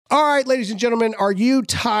All right, ladies and gentlemen, are you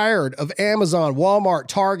tired of Amazon, Walmart,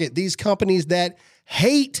 Target, these companies that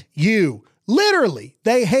hate you? Literally,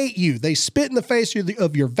 they hate you. They spit in the face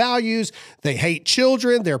of your values. They hate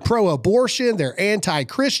children. They're pro-abortion. They're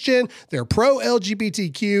anti-Christian. They're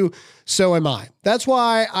pro-LGBTQ. So am I. That's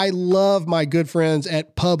why I love my good friends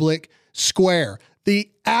at Public Square,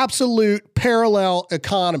 the absolute parallel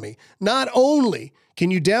economy. Not only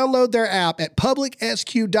can you download their app at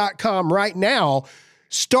publicsq.com right now,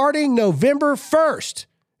 starting November 1st,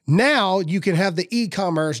 now you can have the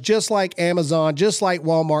e-commerce just like Amazon, just like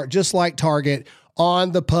Walmart, just like Target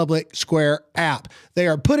on the Public Square app. They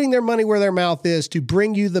are putting their money where their mouth is to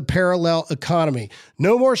bring you the parallel economy.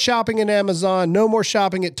 No more shopping at Amazon, no more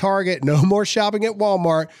shopping at Target, no more shopping at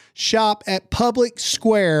Walmart. Shop at Public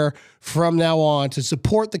Square from now on to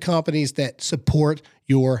support the companies that support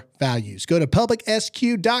your values. Go to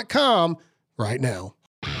publicsq.com right now.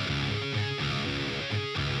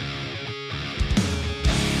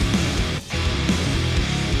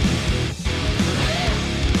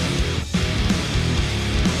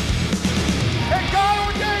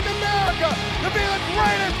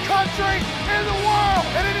 Country in the world,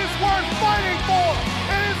 and it is worth fighting for.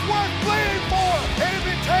 It is worth bleeding for, and if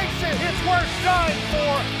it takes it, it's worth dying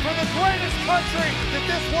for the greatest country that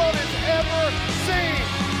this world has ever seen.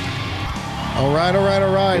 All right.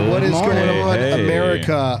 Good What is morning. going on, Hey.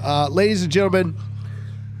 America? Ladies and gentlemen,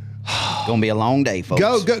 Gonna be a long day, folks.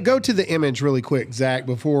 go to the image really quick, Zach,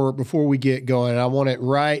 before we get going. I want it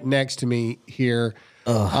right next to me here.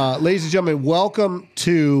 Ladies and gentlemen, welcome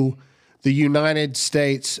to the United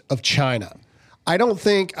States of China. I don't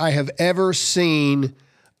think I have ever seen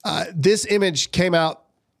this image came out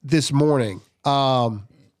this morning. I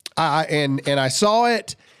saw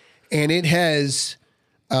it, and it has.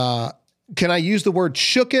 Can I use the word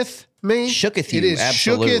shooketh me? Shooketh you, It is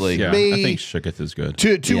absolutely. shooketh Yeah, me. I think shooketh is good.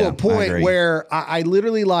 To Yeah, a point I agree. where I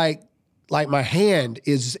literally like my hand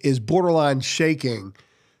is borderline shaking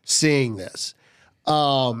seeing this.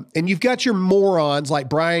 And you've got your morons like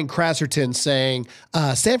Brian Crasserton saying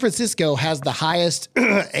San Francisco has the highest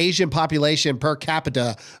Asian population per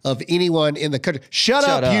capita of anyone in the country. Shut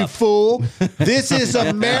up, you up. fool. This is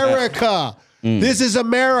America. This is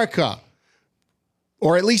America.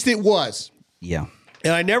 Or at least it was. Yeah.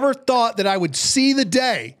 And I never thought that I would see the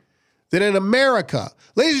day that in America,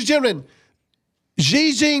 ladies and gentlemen,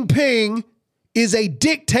 Xi Jinping is a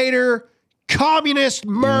dictator, communist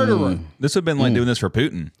murderer. This would have been like doing this for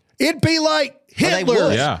Putin. It'd be like they Hitler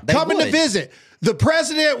would. Yeah. They coming to would. visit. The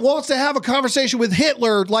president wants to have a conversation with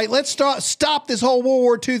Hitler. Like, let's stop this whole World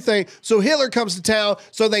War II thing. So Hitler comes to town.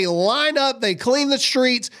 So they line up, they clean the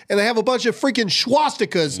streets, and they have a bunch of freaking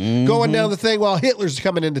swastikas going down the thing while Hitler's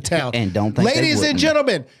coming into town. And don't think they ladies and wouldn't.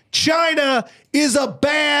 gentlemen, China is a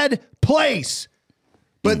bad place.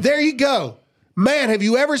 But there you go. Man, have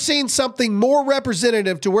you ever seen something more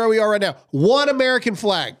representative to where we are right now? One American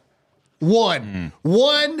flag. One.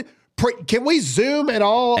 Can we zoom at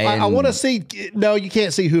all? I And- want to see. No, you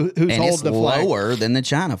can't see who's And holding it's the flag. lower than the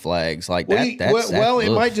China flags. Like Well, that. That's it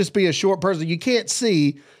ugh. might just be a short person. You can't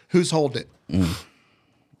see who's holding it.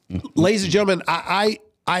 Ladies and gentlemen, I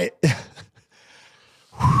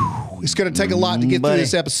it's going to take a lot to get through Buddy.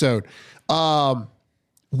 this episode.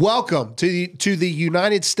 Welcome to the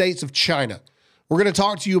United States of China. We're going to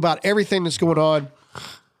talk to you about everything that's going on.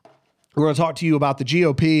 We're going to talk to you about the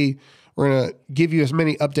GOP. We're going to give you as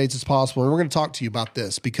many updates as possible. And we're going to talk to you about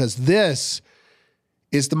this because this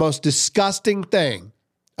is the most disgusting thing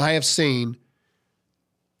I have seen.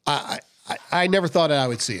 I never thought I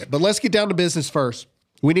would see it. But let's get down to business first.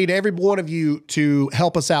 We need every one of you to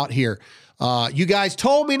help us out here. You guys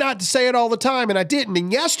told me not to say it all the time, and I didn't.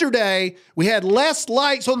 And yesterday, we had less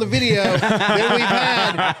likes on the video than we've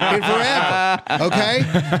had in forever.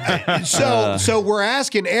 Okay? So we're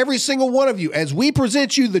asking every single one of you, as we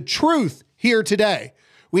present you the truth here today,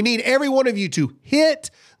 we need every one of you to hit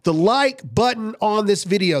the like button on this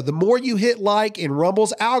video. The more you hit like in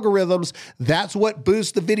Rumble's algorithms, that's what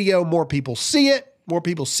boosts the video. More people see it, more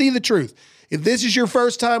people see the truth. If this is your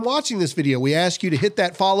first time watching this video, we ask you to hit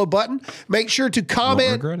that follow button. Make sure to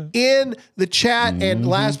comment regret it. in the chat. And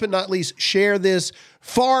last but not least, share this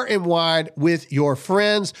far and wide with your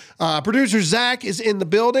friends. Producer Zach is in the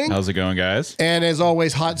building. How's it going, guys? And as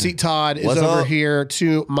always, Hot Seat Todd is What's over up? here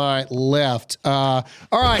to my left. All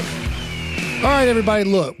right. All right, everybody,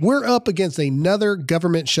 look, we're up against another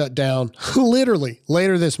government shutdown literally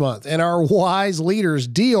later this month, and our wise leaders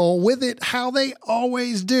deal with it how they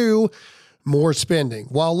always do, more spending.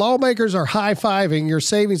 While lawmakers are high-fiving, your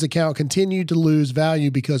savings account continued to lose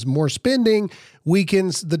value because more spending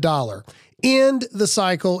weakens the dollar. End the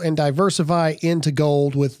cycle and diversify into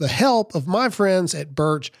gold with the help of my friends at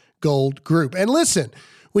Birch Gold Group. And listen,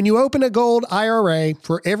 when you open a gold IRA,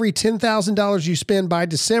 for every $10,000 you spend by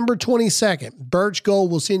December 22nd, Birch Gold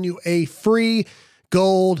will send you a free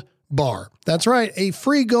gold bar. That's right, a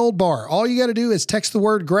free gold bar. All you got to do is text the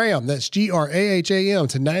word Graham, that's GRAHAM,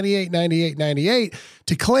 to 989898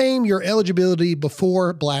 to claim your eligibility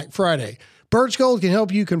before Black Friday. Birch Gold can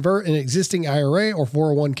help you convert an existing IRA or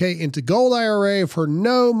 401k into gold IRA for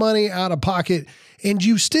no money out of pocket, and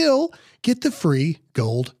you still get the free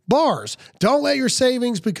gold bars. Don't let your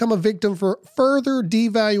savings become a victim for further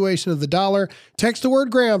devaluation of the dollar. Text the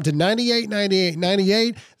word Graham to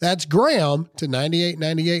 989898. That's Graham to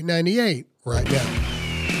 989898 right now.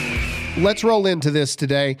 Let's roll into this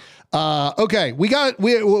today. Okay, we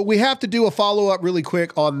have to do a follow-up really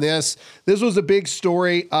quick on this. This was a big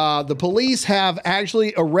story. The police have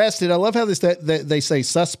actually arrested, I love how they say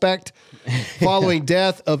suspect, following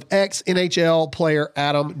death of ex-NHL player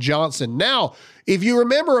Adam Johnson. Now, if you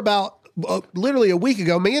remember about literally a week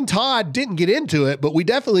ago, me and Todd didn't get into it, but we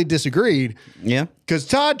definitely disagreed. Yeah. Because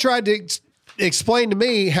Todd tried to explain to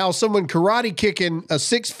me how someone karate kicking a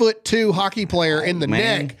 6'2" hockey player in the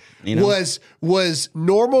neck was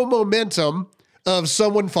normal momentum of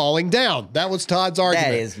someone falling down. That was Todd's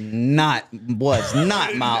argument. That was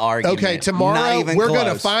not my argument. Okay, tomorrow we're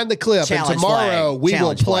going to find the clip, and tomorrow we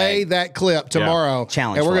will play that clip tomorrow,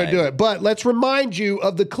 and we're going to do it. But let's remind you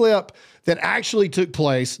of the clip that actually took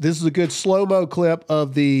place. This is a good slow-mo clip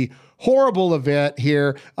of the horrible event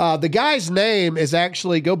here. The guy's name is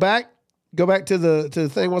actually, go back to the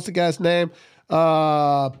thing. What's the guy's name?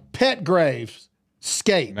 Petgrave.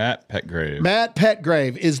 Skate. Matt Petgrave. Matt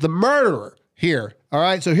Petgrave is the murderer here. All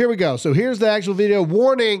right, so here we go. So here's the actual video.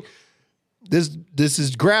 Warning, this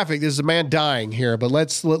is graphic. This is a man dying here, but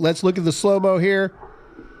let's look at the slow-mo here.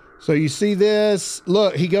 So you see this.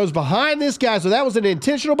 Look, he goes behind this guy. So that was an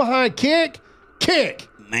intentional behind kick.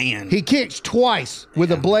 Man. He kicks twice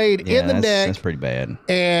with a blade in the neck. That's pretty bad.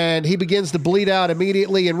 And he begins to bleed out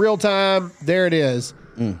immediately in real time. There it is.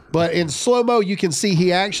 But in slow-mo, you can see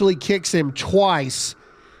he actually kicks him twice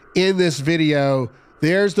in this video.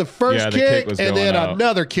 There's the first kick and then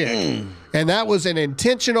another kick. And that was an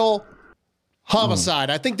intentional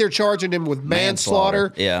homicide. I think they're charging him with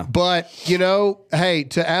manslaughter. Yeah. But, hey,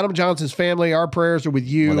 to Adam Johnson's family, our prayers are with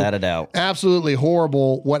you. Without a doubt. Absolutely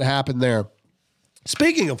horrible what happened there.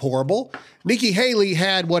 Speaking of horrible, Nikki Haley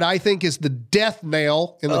had what I think is the death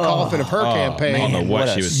nail in the coffin of her campaign. I don't know what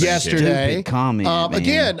she was yesterday. Stupid comment,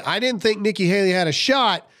 again, I didn't think Nikki Haley had a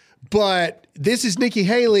shot, but this is Nikki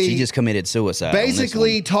Haley. She just committed suicide.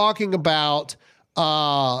 Basically talking about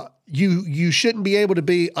you shouldn't be able to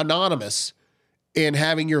be anonymous in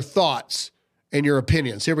having your thoughts and your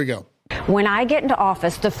opinions. Here we go. When I get into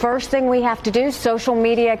office, the first thing we have to do, social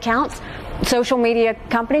media accounts, social media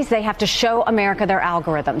companies, they have to show America their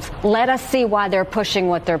algorithms. Let us see why they're pushing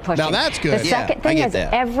what they're pushing. Now that's good. The second thing is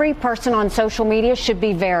every person on social media should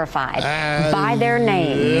be verified by their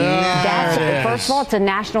name. First of all, it's a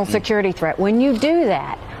national security threat. When you do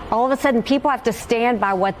that, all of a sudden people have to stand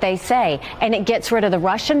by what they say, and it gets rid of the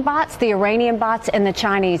Russian bots, the Iranian bots, and the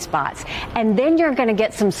Chinese bots. And then you're going to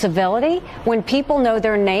get some civility when people know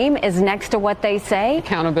their name is next to what they say.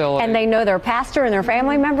 Accountability. And they know their pastor and their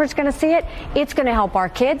family member is going to see it. It's going to help our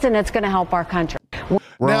kids, and it's going to help our country.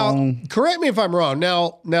 Now, correct me if I'm wrong.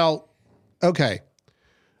 Now, okay.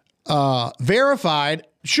 Verified,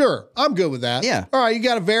 sure, I'm good with that. Yeah. All right, you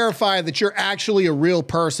got to verify that you're actually a real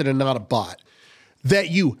person and not a bot.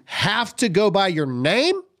 That you have to go by your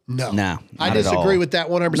name? No. I disagree with that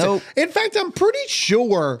 100%. Nope. In fact, I'm pretty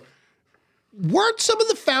sure, weren't some of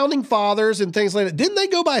the founding fathers and things like that, didn't they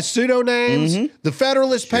go by pseudonames? The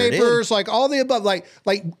Federalist Papers, like all the above, like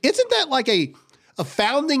isn't that like a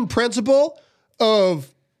founding principle of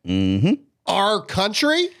our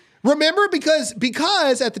country? Remember,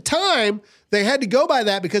 because at the time they had to go by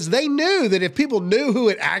that because they knew that if people knew who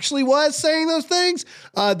it actually was saying those things,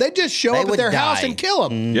 they'd just show up at their house and kill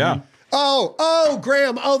them. Yeah. Oh,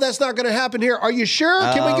 Graham. Oh, that's not going to happen here. Are you sure?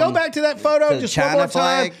 Can we go back to that photo just one more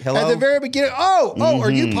time at the very beginning?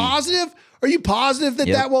 Are you positive? Are you positive that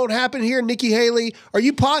that won't happen here, Nikki Haley? Are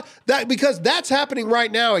you that because that's happening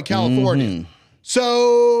right now in California?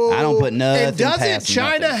 So I don't put nothing. And doesn't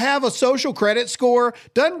China have a social credit score?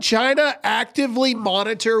 Doesn't China actively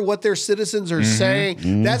monitor what their citizens are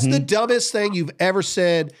saying? That's the dumbest thing you've ever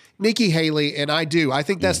said, Nikki Haley, and I do. I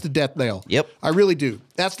think that's the death nail. Yep. I really do.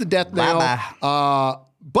 That's the death nail. Bye-bye.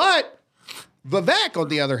 But Vivek, on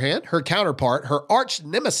the other hand, her counterpart, her arch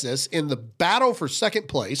nemesis in the battle for second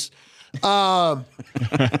place, because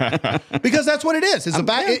that's what it is. It's a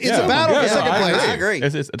battle for second place. I agree.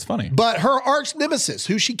 It's funny. But her arch nemesis,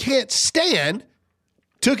 who she can't stand,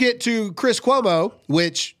 took it to Chris Cuomo,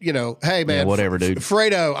 which, hey, man. Yeah, whatever, dude.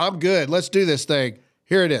 Fredo, I'm good. Let's do this thing.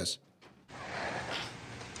 Here it is.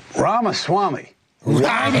 Ramaswamy,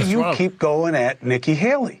 why do you keep going at Nikki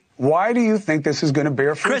Haley? Why do you think this is going to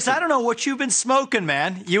bear fruit? Chris, I don't know what you've been smoking,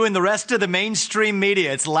 man. You and the rest of the mainstream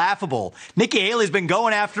media. It's laughable. Nikki Haley's been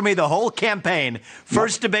going after me the whole campaign.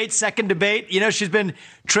 First debate, second debate. She's been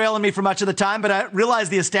trailing me for much of the time, but I realize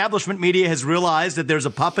the establishment media has realized that there's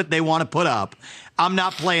a puppet they want to put up. I'm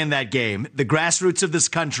not playing that game. The grassroots of this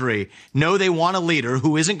country know they want a leader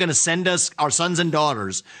who isn't going to send us, our sons and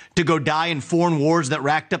daughters, to go die in foreign wars that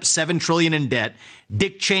racked up $7 trillion in debt.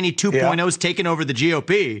 Dick Cheney 2.0 is taking over the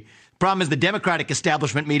GOP. Problem is the Democratic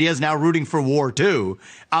establishment media is now rooting for war, too.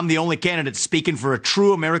 I'm the only candidate speaking for a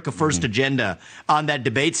true America First agenda on that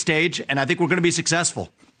debate stage, and I think we're going to be successful.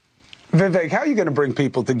 Vivek, how are you going to bring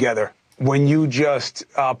people together when you just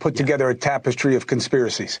put together a tapestry of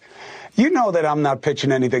conspiracies? You know that I'm not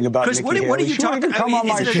pitching anything about Chris, Nikki Haley. what are you she won't even come on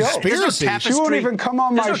my show. Conspiracy. She won't even come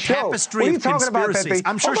on my show. What are you talking about that thing?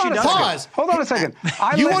 I'm sure she does. Pause. Hold on a second.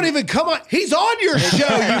 You won't even come on. He's on your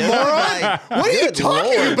show, you moron. What are you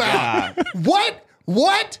talking about?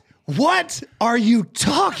 What are you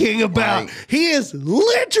talking about? Like, he is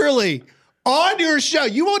literally on your show.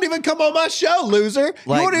 You won't even come on my show, loser. You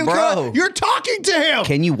Like, won't even bro. come. You're talking to him.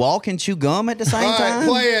 Can you walk and chew gum at the same All time? right,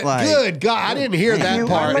 play it. Like, Good God, I didn't hear that I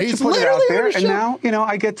part. let you He's put it out literally there, on your and show. now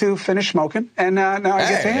I get to finish smoking, and now I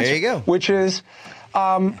get to answer. there you go. Which is,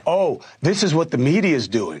 this is what the media is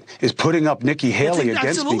doing, is putting up Nikki Haley against me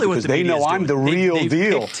absolutely what because the they know media's I'm the doing. real They've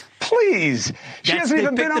deal. picked- Please. She hasn't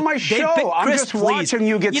even been on my show. I'm Chris, just please. watching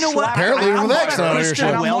you get slapped. Apparently I'm Vivek's not on your watching show.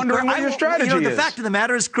 and I'm wondering what your strategy The is. fact of the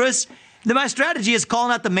matter is, Chris, my strategy is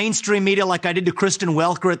calling out the mainstream media like I did to Kristen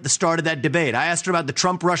Welker at the start of that debate. I asked her about the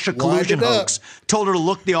Trump-Russia collusion it up. hoax, told her to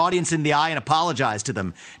look the audience in the eye and apologize to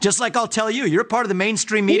them. Just like I'll tell you, you're part of the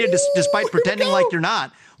mainstream media despite pretending like you're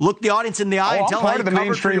not. Look the audience in the eye and I'm tell part how of you the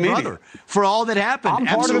covered for mainstream your media. brother for all that happened. I'm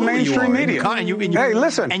part of the Absolutely mainstream you are. media. And you, Hey,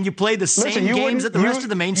 listen. And you play the same Listen, you games that the rest of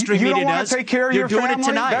the mainstream you media don't wanna does. take care of You're your doing family? it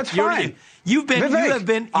tonight. That's fine. You Vivek, have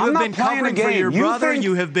been I'm not been playing a covering for game. your You brother. think-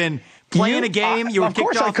 You have been playing a game. You were of kicked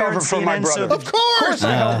course I off air cover at for my CNN. brother. So Of course.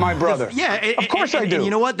 I help my brother. yeah, of course I do. And you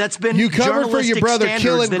know what? That's been You cover for your journalistic brother standards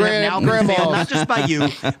killing that have now been grandmas. failed, not just by you,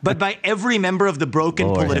 but by every member of the broken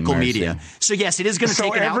Lord have political mercy. media. So yes, it is going to So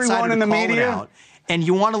take an everyone outsider in to the call media- it out. And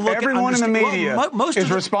you want to look Everyone at in the media most is of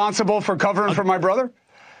the, responsible for covering for my brother?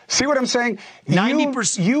 See what I'm saying?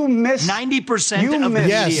 90%. You miss 90% you of the miss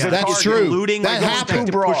Yes, media. the that's target. true. Including That with happened.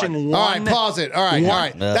 respect to pushing one. All right, pause it. All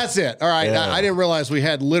right. That's it. All right. I didn't realize we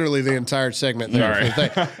had literally the entire segment there. All right. for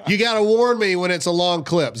the thing. You got to warn me when it's a long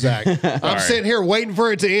clip, Zach. I'm sitting here waiting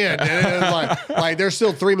for it to end. And it's like there's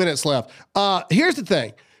still 3 minutes left. Here's the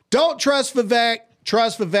thing. Don't trust Vivek.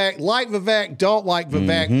 Trust Vivek. Like Vivek. Don't like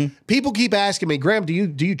Vivek. Mm-hmm. People keep asking me, Graham, do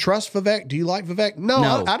you trust Vivek? Do you like Vivek?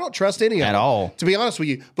 No. I don't trust any of At them, all. to be honest with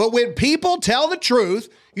you. But when people tell the truth,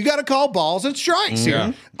 you got to call balls and strikes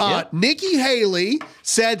here. Nikki Haley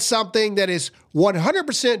said something that is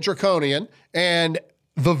 100% draconian, and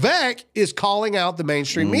Vivek is calling out the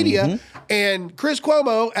mainstream media, and Chris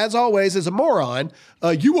Cuomo, as always, is a moron.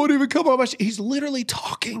 You won't even come on my show. He's literally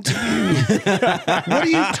talking to you. What are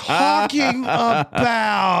you talking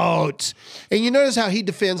about? And you notice how he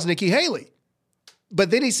defends Nikki Haley.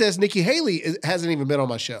 But then he says Nikki Haley hasn't even been on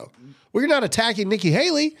my show. Well, you're not attacking Nikki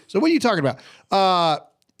Haley, so what are you talking about?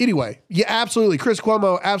 Anyway, yeah, absolutely. Chris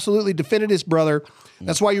Cuomo absolutely defended his brother.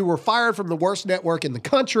 That's why you were fired from the worst network in the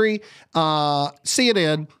country,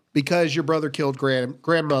 CNN, because your brother killed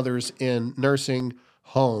grandmothers in nursing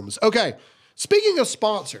homes. Okay, speaking of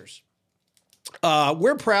sponsors,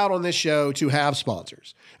 we're proud on this show to have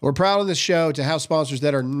sponsors. We're proud on this show to have sponsors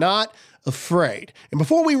that are not afraid. And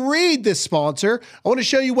before we read this sponsor, I want to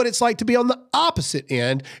show you what it's like to be on the opposite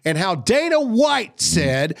end and how Dana White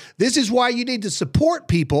said, this is why you need to support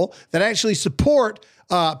people that actually support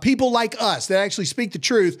people like us, that actually speak the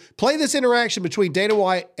truth. Play this interaction between Dana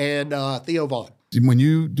White and Theo Vaughn. When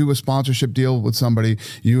you do a sponsorship deal with somebody,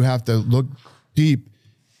 you have to look deep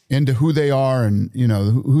into who they are and, you know,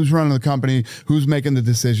 who's running the company, who's making the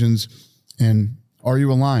decisions, and are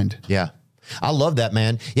you aligned? Yeah. I love that,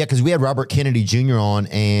 man. Yeah, because we had Robert Kennedy Jr. on,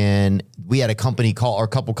 and we had a company call, or a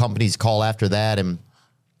couple companies call after that and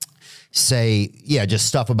say, yeah, just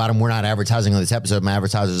stuff about him. We're not advertising on this episode. My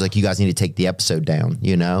advertiser's like, you guys need to take the episode down,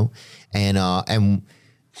 you know? And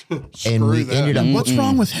we ended up. What's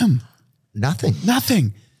wrong with him?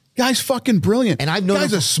 Nothing. Guy's fucking brilliant. And I've known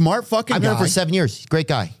Guy's him a smart fucking I've guy. known him for 7 years. Great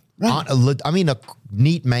guy. Right. I mean, a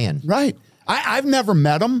neat man. Right. I've never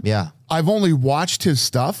met him. Yeah. I've only watched his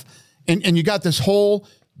stuff. And you got this whole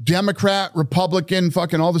Democrat, Republican,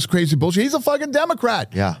 fucking all this crazy bullshit. He's a fucking Democrat.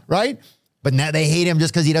 Yeah. Right? But now they hate him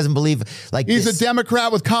just because he doesn't believe like He's this. a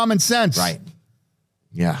Democrat with common sense. Right.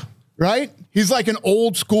 Yeah. Right? He's like an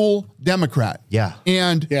old school Democrat. Yeah.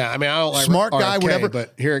 And Yeah, I mean, I don't like smart guy, RFK, whatever.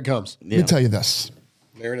 but here it comes. Let me tell you this.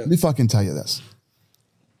 There it Let me is. fucking tell you this.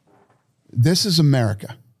 This is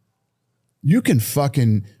America. You can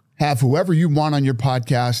fucking have whoever you want on your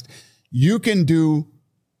podcast. You can do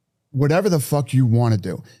whatever the fuck you want to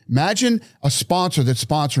do. Imagine a sponsor that's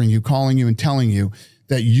sponsoring you, calling you and telling you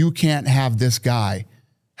that you can't have this guy.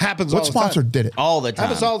 Happens What all the sponsor time. did it? All the time.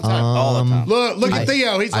 Happens all the time. all the time. Look at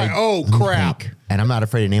Theo. He's like, oh, crap. And I'm not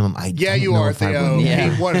afraid to name him. Yeah, you are, Theo. Yeah.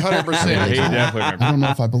 He 100%. He definitely I don't know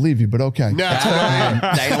if I believe you, but okay. No.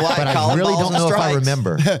 Dana White But I calling really balls don't and know if I strikes.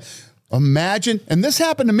 remember. Imagine, and this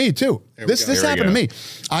happened to me too. This There we happened to go. me.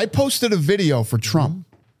 I posted a video for Trump,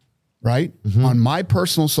 right, on my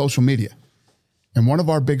personal social media. And one of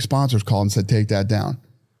our big sponsors called and said, take that down.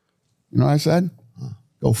 You know what I said?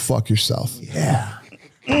 Go fuck yourself. Yeah.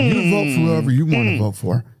 You vote for whoever you want to vote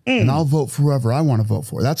for, and I'll vote for whoever I want to vote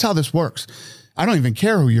for. That's how this works. I don't even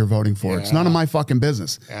care who you're voting for. It's none of my fucking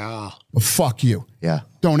business. Yeah. But fuck you. Yeah.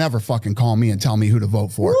 Don't ever fucking call me and tell me who to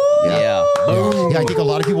vote for. Yeah. Yeah, I think a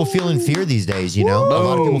lot of people feel in fear these days, you know? A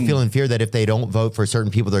lot of people feel in fear that if they don't vote for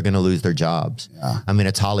certain people, they're going to lose their jobs. I mean,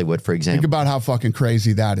 it's Hollywood, for Think example. about how fucking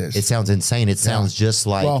crazy that is. It sounds insane. It sounds just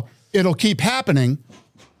like... Well, it'll keep happening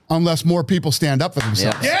unless more people stand up for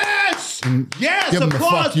themselves. Yes! Yes! give him the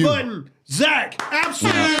Applause fuck you. button! Zach!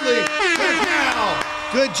 Absolutely! Wow.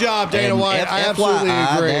 Good job, Dana And White. I absolutely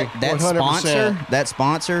FYI, agree. That 100%.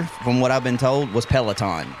 sponsor, from what I've been told, was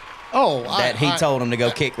Peloton. Oh, That he told him to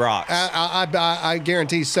go kick rocks. I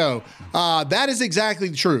guarantee so. That is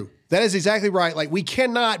exactly true. That is exactly right. Like, we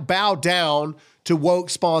cannot bow down to woke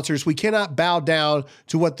sponsors. We cannot bow down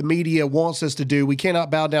to what the media wants us to do. We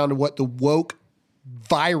cannot bow down to what the woke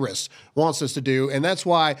virus wants us to do. And that's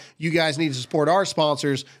why you guys need to support our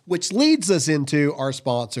sponsors, which leads us into our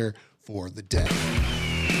sponsor for the day.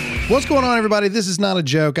 What's going on, everybody? This is not a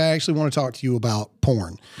joke. I actually want to talk to you about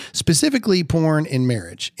porn, specifically porn in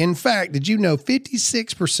marriage. In fact, did you know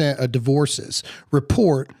 56% of divorces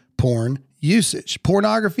report porn usage?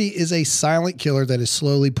 Pornography is a silent killer that is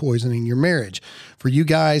slowly poisoning your marriage. For you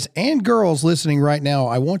guys and girls listening right now,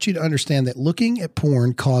 I want you to understand that looking at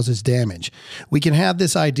porn causes damage. We can have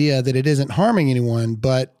this idea that it isn't harming anyone,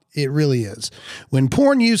 but it really is. When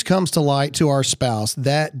porn use comes to light to our spouse,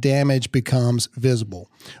 that damage becomes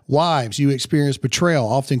visible. Wives, you experience betrayal,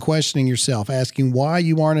 often questioning yourself, asking why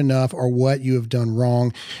you aren't enough or what you have done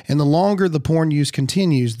wrong. And the longer the porn use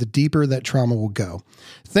continues, the deeper that trauma will go.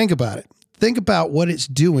 Think about it. Think about what it's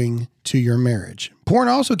doing to your marriage. Porn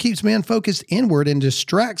also keeps men focused inward and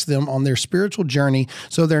distracts them on their spiritual journey,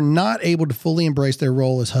 so they're not able to fully embrace their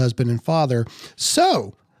role as husband and father.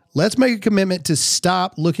 So, let's make a commitment to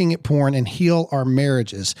stop looking at porn and heal our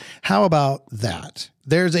marriages. How about that?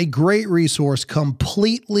 There's a great resource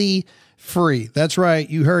completely free. That's right.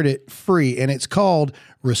 You heard it, free. And it's called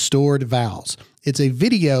Restored Vows. It's a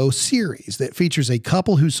video series that features a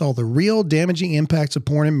couple who saw the real damaging impacts of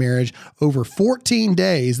porn in marriage. Over 14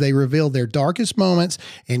 days, they reveal their darkest moments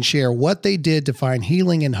and share what they did to find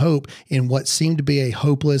healing and hope in what seemed to be a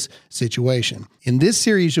hopeless situation. In this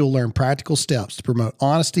series, you'll learn practical steps to promote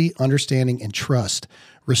honesty, understanding, and trust.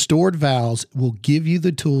 Restored Vows will give you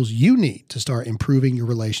the tools you need to start improving your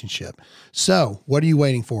relationship. So, what are you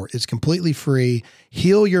waiting for? It's completely free.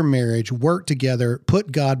 Heal your marriage, work together,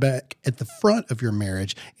 put God back at the front of your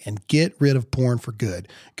marriage, and get rid of porn for good.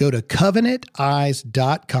 Go to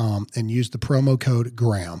covenanteyes.com and use the promo code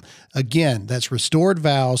Graham. Again, that's Restored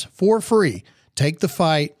Vows for free. Take the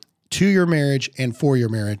fight to your marriage and for your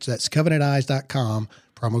marriage. That's covenanteyes.com,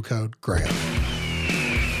 promo code Graham.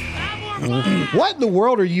 What in the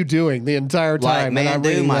world are you doing the entire time? Like, when I'm man, dude,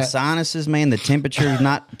 reading my that? sinuses, man, the temperature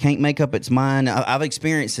can't make up its mind. I've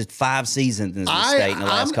experienced it 5 seasons in this state in the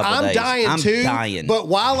last couple of days. I'm dying. But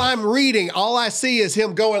while I'm reading, all I see is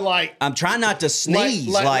him going like, I'm trying not to sneeze.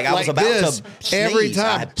 like I was about this to sneeze. every I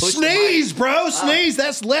time. had pushed the Sneeze, bro, sneeze.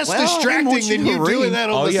 That's less Well, I didn't distracting want than you you to doing read. that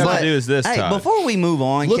on All the you have side. to do is this, Hey, Todd. before we move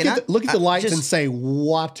on, Look can at the lights just- and say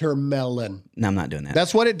watermelon. No, I'm not doing that.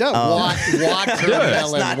 That's what it does. Watermelon. not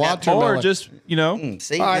that- Watermelon. Or just, See, All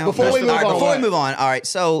right, now- before we move on, before what? we move on, all right.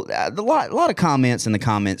 So a lot of comments in the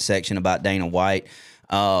comments section about Dana White.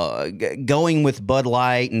 going with Bud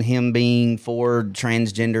Light and him being for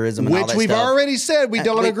transgenderism and all Which that we've stuff. already said we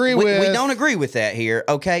don't agree with. We don't agree with that here,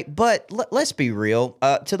 okay? But let's be real.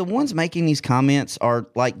 To the ones making these comments are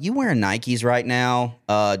like, you wearing Nikes right now?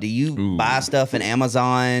 Do you buy stuff in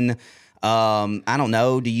Amazon? I don't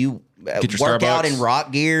know. Do you work out in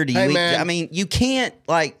rock gear? Do you eat? Man. I mean, you can't,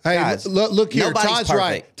 like, Hey, guys, look here. nobody's Todd's perfect.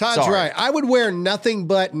 right. Todd's Sorry. right. I would wear nothing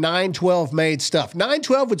but 912 made stuff.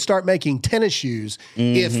 912 would start making tennis shoes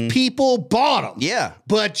if people bought them. Yeah.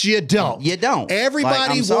 But you don't. You don't. Everybody Like,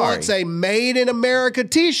 I'm sorry. wants a made in America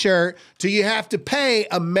t-shirt, so you have to pay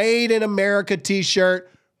a made in America t-shirt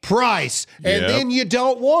price, and Yep. then you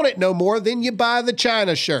don't want it no more. Then you buy the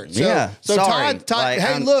China shirt. So, Yeah, so sorry. Todd, Like,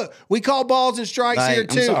 hey, I'm- look, we call balls and strikes Like, here I'm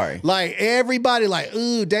too. sorry. Like everybody, like,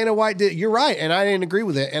 ooh, Dana White did. You're right, and I didn't agree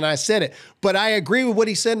with it, and I said it, but I agree with what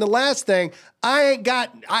he said in the last thing.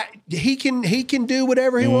 He can do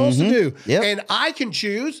whatever he wants to do, Yep. and I can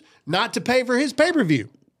choose not to pay for his pay-per-view.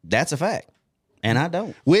 That's a fact. And I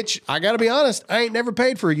don't. Which I got to be honest, I ain't never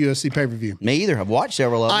paid for a UFC pay-per-view. Me either. I've watched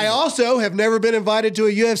several of them. I also have never been invited to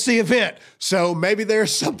a UFC event, so maybe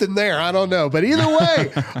there's something there. I don't know, but either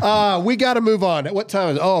way, we got to move on. What time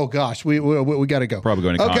is it? Oh gosh, we got to go. Probably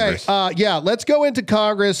going to Congress. Okay, yeah, let's go into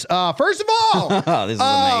Congress. First of all, Oh, this is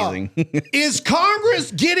amazing. is Congress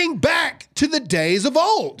getting back to the days of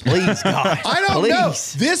old? Please, God. I don't know.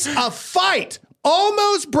 This a fight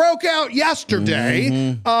almost broke out yesterday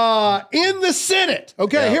in the Senate.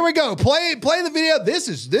 Okay, Yeah. here we go. Play the video. This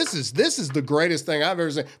is the greatest thing I've ever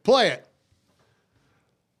seen. Play it.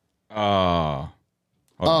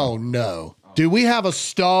 Oh no. Do we have a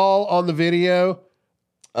stall on the video?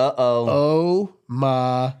 Uh-oh. Oh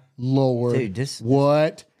my Lord. Dude, this-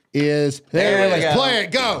 what is there There it we is. go. Play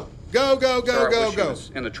it. Go. Go, go, go, Sure, I go, wish he go.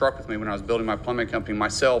 was in the truck with me when I was building my plumbing company.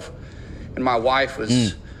 Myself and my wife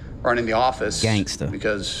was running the office. Gangsta.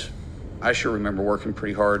 Because I sure remember working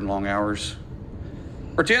pretty hard and long hours.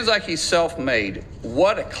 Pretends like he's self-made.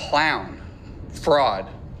 What a clown. Fraud.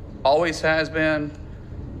 Always has been,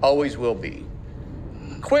 always will be.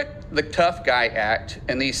 Quit the tough guy act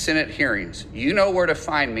in these Senate hearings. You know where to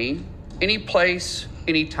find me. Any place,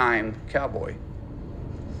 anytime, cowboy.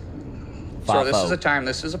 So this Fafo. is a time,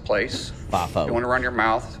 this is a place. Fafo. You want to run your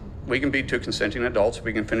mouth? We can be two consenting adults.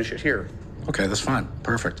 We can finish it here. Okay, that's fine.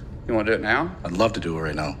 Perfect. You want to do it now? I'd love to do it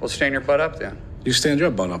right now. Well, stand your butt up then. You stand your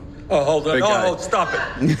butt up. Oh, hold on. Big guy. Oh, stop it.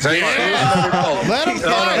 Let him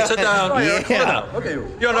fight. Sit down. Yeah. Sit down. Okay.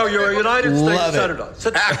 You know, you're a United States Love it. Senator.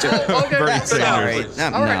 Sit down. Okay. Bernie sit down, Sanders. please. No.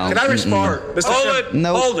 All right. Can I respond? Mr. Hold Chairman? it.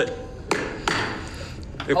 Nope. Hold it.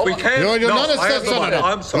 If we can't, You're a United I have States the money. Senator.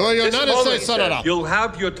 I'm sorry. You're a This is United all States he said. Senator. You'll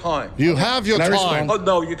have your time. You have your Can I time. respond? Oh,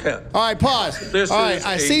 no, you can't. All right, pause. This All right, is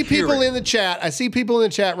I a see people hearing. in the chat. I see people in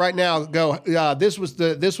the chat right now go, this was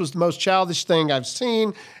the most childish thing I've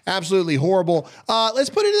seen. Absolutely horrible.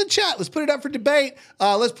 Let's put it in the chat. Let's put it up for debate.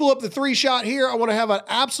 Let's pull up the 3-shot here. I want to have an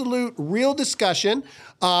absolute real discussion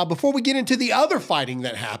before we get into the other fighting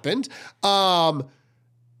that happened.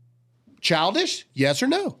 Childish? Yes or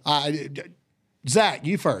no? Zach,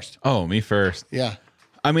 you first. Oh, me first. Yeah.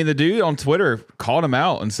 I mean, the dude on Twitter called him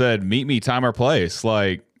out and said, "Meet me, time or place."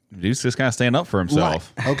 Like, dude's just kind of stand up for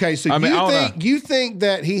himself. Right. Okay, so I mean, I don't know. you think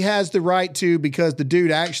that he has the right to because the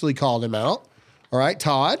dude actually called him out. All right,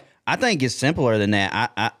 Todd. I think it's simpler than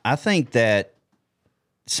that. I think that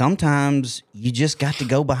sometimes you just got to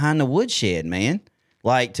go behind the woodshed, man.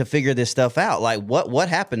 Like, to figure this stuff out. Like, what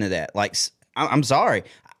happened to that? Like, I'm sorry.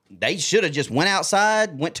 They should have just went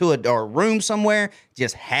outside, went to a room somewhere,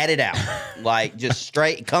 just had it out. Like, just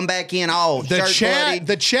straight, come back in all The shirt chat, bloody.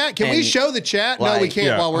 the chat. Can we And, show the chat? No, we like, can't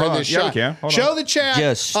yeah, while we're in hold this on. Yeah, we shot. can. Hold Show on. the chat.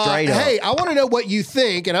 Just straight up. Hey, I want to know what you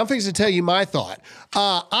think, and I'm fixing to tell you my thought.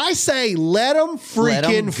 I say let them Let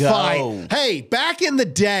 'em freaking go. fight. Hey, back in the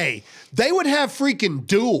day, they would have freaking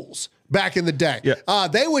duels. Back in the day, Yeah.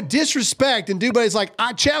 They would disrespect and do, but it's like,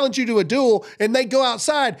 I challenge you to a duel, and they go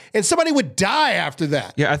outside, and somebody would die after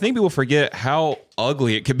that. Yeah, I think people forget how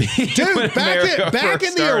ugly it could be. Dude, when America back first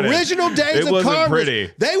in the started. original days It of wasn't Congress,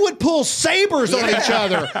 pretty. they would pull sabers on each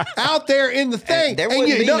other out there in the thing. There And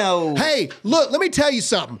wouldn't you be know- no- Hey, look, let me tell you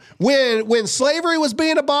something. When slavery was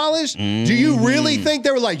being abolished, do you really think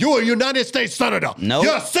they were like, you're a United States Senator? Nope.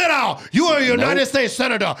 Yeah, sit down. You are a United States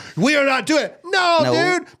Senator. We are not doing it. No, Nope.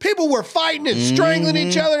 dude. People were fighting and strangling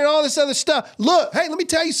each other and all this other stuff. Look, hey, let me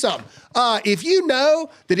tell you something. If you know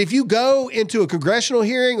that if you go into a congressional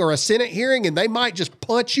hearing or a Senate hearing and they might just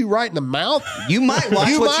punch you right in the mouth, You might watch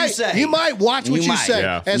what you say. You might watch what You you might. say.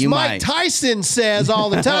 Yeah. As You Mike might. Tyson says all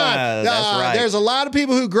the time, That's right. there's a lot of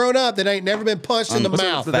people who've grown up that ain't never been punched in the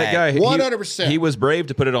mouth. So that guy, 100%. he was brave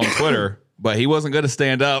to put it on Twitter, but he wasn't going to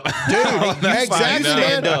stand up. Dude, exactly,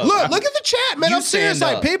 man. Look at the chat, man. I'm serious.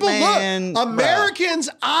 Like, people, man, look, Americans,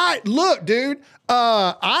 dude.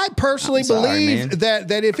 I personally believe that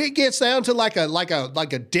if it gets down to like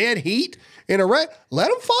a dead heat in a race, let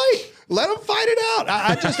them fight. Let them fight it out.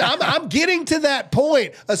 I'm getting to that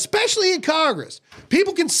point, especially in Congress.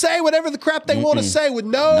 People can say whatever the crap they want to say with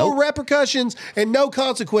no repercussions and no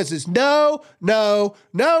consequences. No. Yeah,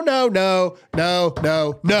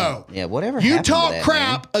 whatever. You happened to talk that,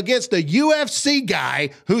 crap against a UFC guy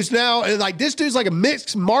who's now like, this dude's like a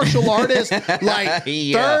mixed martial artist, like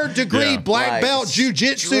third degree black belt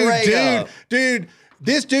jiu-jitsu dude.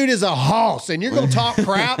 This dude is a hoss, and you're going to talk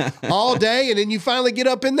crap all day, and then you finally get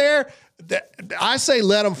up in there. I say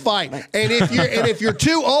let them fight. And if you're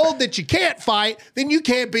too old that you can't fight, then you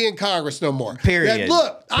can't be in Congress no more. Period.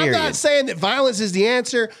 Look, I'm not saying that violence is the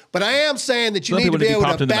answer, but I am saying that you need to be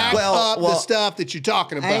able to back up the stuff that you're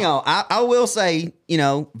talking about. Hang on. I will say,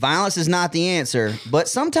 violence is not the answer, but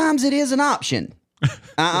sometimes it is an option.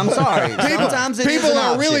 I'm sorry. Sometimes it is an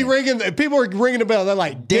option. People are ringing the bell. They're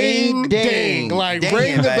like, ding, ding. Like, ding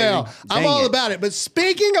ring it, the baby. bell. I'm all about it. But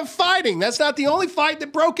speaking of fighting, that's not the only fight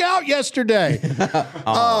that broke out yesterday.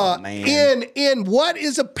 Man. In what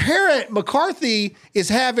is apparent, McCarthy is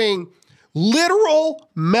having literal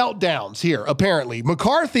meltdowns here, apparently.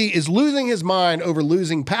 McCarthy is losing his mind over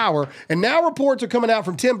losing power. And now reports are coming out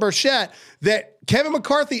from Tim Burchett that Kevin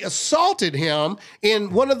McCarthy assaulted him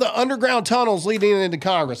in one of the underground tunnels leading into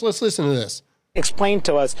Congress. Let's listen to this. Explain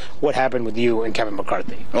to us what happened with you and Kevin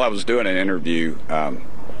McCarthy. Well, I was doing an interview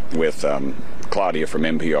with Claudia from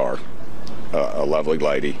NPR, a lovely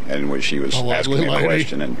lady, and she was asking me a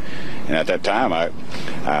question. And at that time, I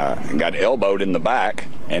got elbowed in the back,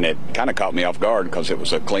 and it kind of caught me off guard because it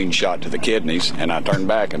was a clean shot to the kidneys. And I turned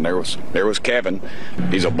back, and there was Kevin.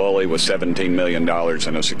 He's a bully with $17 million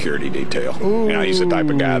in a security detail. Ooh. He's the type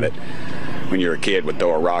of guy that, when you're a kid, would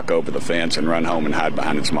throw a rock over the fence and run home and hide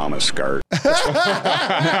behind his mama's skirt.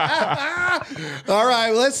 All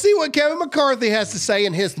right, let's see what Kevin McCarthy has to say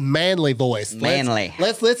in his manly voice.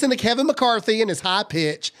 Let's listen to Kevin McCarthy in his high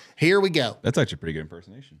pitch. Here we go. That's actually a pretty good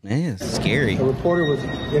impersonation. Yeah, it's scary. A reporter was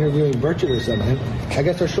interviewing Burchett or something. I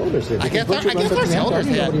guess our shoulders hit. I guess our shoulders hit. I didn't know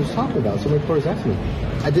hit. what he was talking about. Some reporters asked me.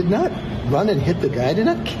 I did not run and hit the guy. I did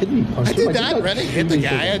not kidney punch him. I did not run and hit the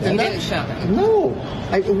guy. I did not. No.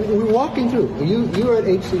 We were walking through. You were at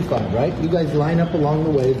HC5, right? You guys line up along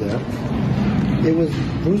the way there. It was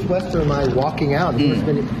Bruce Wester and I walking out. He was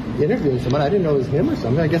interviewing someone. I didn't know it was him or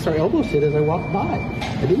something. I guess our elbows hit as I walked by.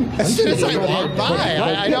 I didn't punch as soon him. as I walked by.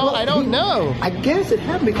 I don't know. I guess it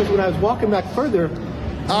happened because when I was walking back further,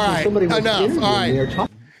 all right, enough. All right.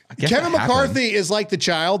 Kevin McCarthy is like the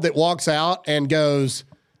child that walks out and goes,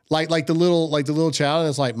 like the little child, and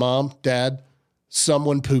it's like, Mom, Dad,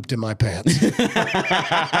 someone pooped in my pants.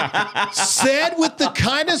 Said with the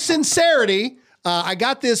kind of sincerity. I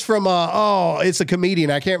got this from it's a comedian.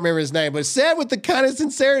 I can't remember his name, but said with the kind of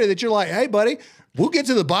sincerity that you're like, hey, buddy, we'll get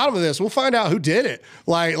to the bottom of this. We'll find out who did it.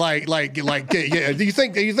 Yeah. Do you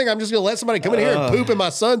think I'm just gonna let somebody come in here and poop in my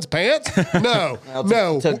son's pants? No,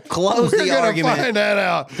 no. To close the argument, find that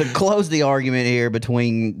out. To close the argument here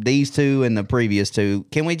between these two and the previous two,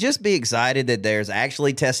 can we just be excited that there's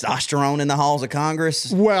actually testosterone in the halls of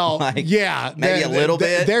Congress? Well, yeah, maybe a little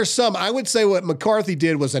bit. There's some. I would say what McCarthy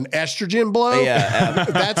did was an estrogen blow. Yeah,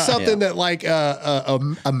 that's something that like a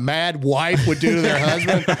mad wife would do to their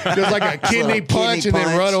husband. Just like a kidney punch and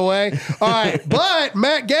then run away. All right, but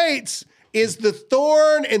Matt Gaetz is the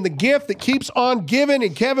thorn and the gift that keeps on giving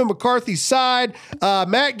in Kevin McCarthy's side.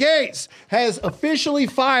 Matt Gaetz has officially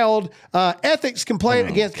filed ethics complaint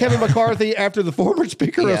against Kevin McCarthy after the former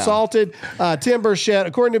speaker assaulted Tim Burchett.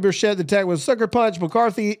 According to Burchett, the attack was a sucker punch.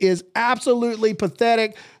 McCarthy is absolutely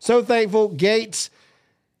pathetic. So thankful Gaetz.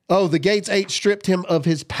 Oh, the Gaetz 8 stripped him of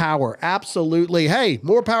his power. Absolutely. Hey,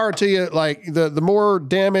 more power to you. Like the more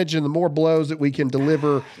damage and the more blows that we can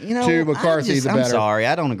deliver to McCarthy, the better. I'm sorry,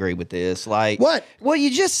 I don't agree with this. Like what? Well,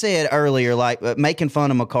 you just said earlier, like making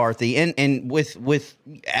fun of McCarthy, and with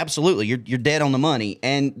absolutely, you're dead on the money.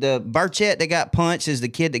 And the Burchett that got punched is the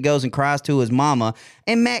kid that goes and cries to his mama,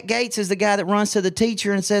 and Matt Gaetz is the guy that runs to the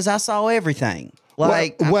teacher and says, "I saw everything."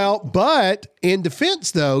 But in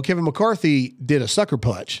defense, though, Kevin McCarthy did a sucker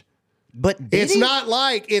punch. But it's not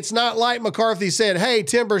like McCarthy said, "Hey,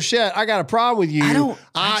 Tim Burchett, I got a problem with you.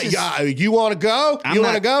 You want to go? You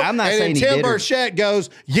want to go?" I'm not saying Tim Burchett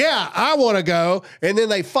goes, "Yeah, I want to go," and then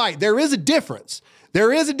they fight. There is a difference.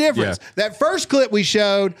 There is a difference. Yeah. That first clip we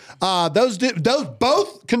showed, those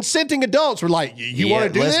both consenting adults were like, "You want to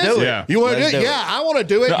do let's this? do it. Yeah. You want to do Let's it? do Yeah, it." I want to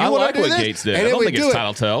do it. No, you I want like to do what this?" Gates did. And I then don't we think do it's it.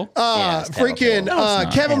 tattletale. Yeah, it's Freaking tattletale. No, it's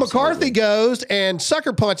not. Kevin Absolutely. McCarthy goes and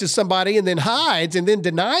sucker punches somebody and then hides and then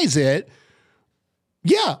denies it.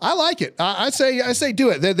 Yeah, I like it. I say do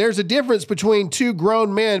it. There's a difference between two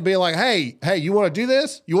grown men being like, hey, you want to do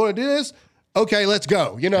this? You want to do this? Okay, let's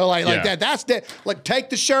go. You know, like Yeah. that. That's that. Like, take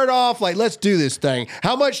the shirt off. Like, let's do this thing.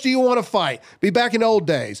 How much do you want to fight? Be back in the old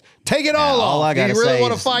days. Take it all All off. I Do you gotta really say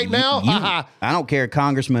want to is fight you- now? I don't care,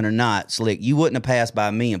 congressman or not, Slick. You wouldn't have passed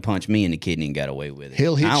by me and punched me in the kidney and got away with it.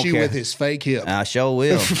 He'll I hit don't you care. with his fake hip. I sure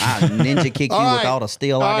will. I ninja kick you All with right. all the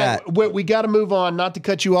steel I got. We got to move on. Not to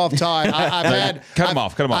cut you off, Todd. I've had Cut him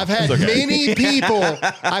off. I've had It's okay. many people.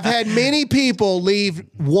 I've had many people leave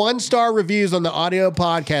 1-star reviews on the audio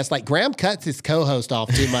podcast. Like, Graham cuts his co-host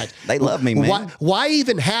off too much. They love me, man. Why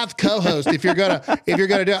even have co-host if you're gonna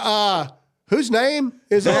do? Whose name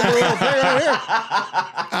is on the little thing right here?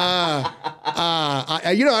 I'm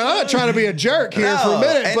not trying to be a jerk here for a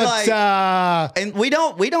minute, and but and we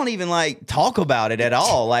don't even like talk about it at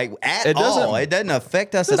all. Like It doesn't- all. It doesn't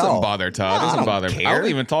affect us It at doesn't all. bother Todd. It I doesn't don't bother me. I care. don't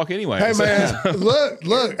even talk anyway. hey man,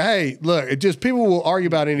 look, it just people will argue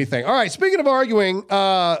about anything. All right, speaking of arguing,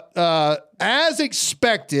 as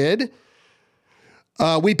expected.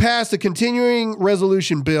 We passed a continuing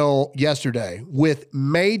resolution bill yesterday with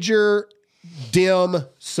major Dem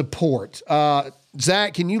support.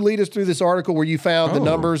 Zach, can you lead us through this article where you found the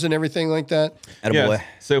numbers and everything like that? Attaboy.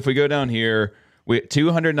 So if we go down here,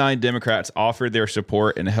 209 Democrats offered their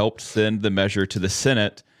support and helped send the measure to the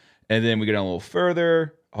Senate. And then we go down a little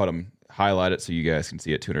further. Hold on, highlight it so you guys can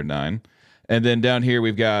see it, 209. And then down here,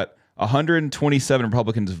 we've got 127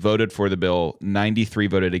 Republicans voted for the bill, 93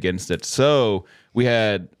 voted against it. So we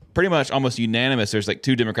had pretty much almost unanimous. There's like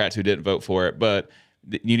 2 Democrats who didn't vote for it, but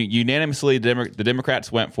unanimously, the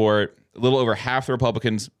Democrats went for it. A little over half the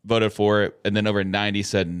Republicans voted for it, and then over 90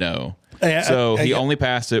 said no. So he only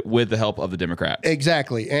passed it with the help of the Democrats.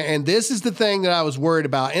 Exactly. And this is the thing that I was worried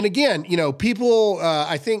about. And again, people,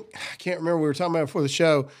 I can't remember, we were talking about it before the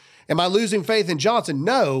show. Am I losing faith in Johnson?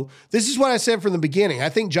 No. This is what I said from the beginning. I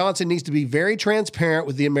think Johnson needs to be very transparent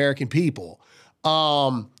with the American people.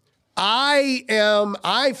 I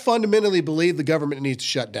fundamentally believe the government needs to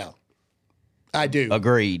shut down. I do.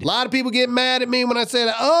 Agreed. A lot of people get mad at me when I say,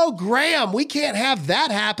 "Oh, Graham, we can't have that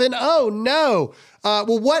happen." Oh, no.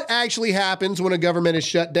 Well, what actually happens when a government is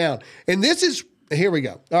shut down? And this is, here we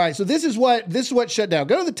go. All right, so this is what shut down.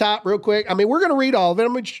 Go to the top real quick. I mean, we're going to read all of it.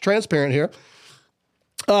 I'm going to be transparent here.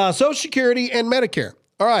 Social Security and Medicare.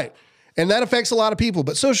 All right. And that affects a lot of people,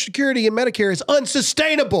 but Social Security and Medicare is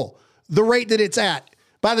unsustainable, the rate that it's at.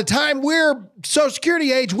 By the time we're Social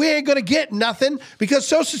Security age, we ain't going to get nothing because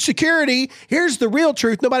Social Security, here's the real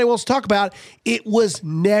truth nobody wants to talk about, it was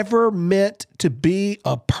never meant to be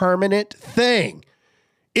a permanent thing.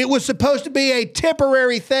 It was supposed to be a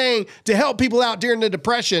temporary thing to help people out during the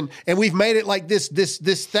Depression, and we've made it like this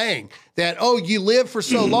thing that, you live for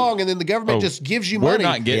so long, and then the government just gives you money. We're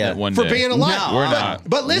not getting it one for day. being alive. No, we're not.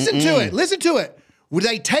 But listen to it. Listen to it. Would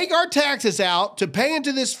they take our taxes out to pay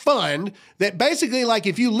into this fund that basically, like,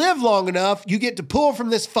 if you live long enough, you get to pull from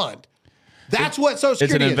this fund? That's what Social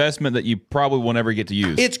Security It's an is. investment that you probably won't ever get to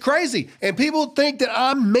use. It's crazy. And people think that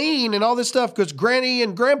I'm mean and all this stuff because Granny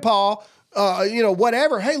and Grandpa,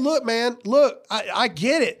 whatever. Hey, look, man, I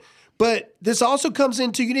get it. But this also comes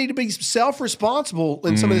into you need to be self-responsible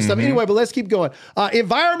in some of this stuff. Anyway, but let's keep going.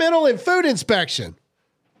 Environmental and food inspection.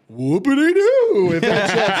 Whoopity-doo, if that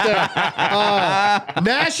shuts down.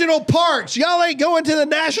 National parks. Y'all ain't going to the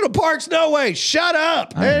national parks? No way. Shut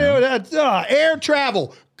up. Air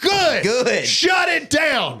travel. Good. Shut it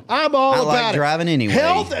down. I'm all about like it. driving anyway.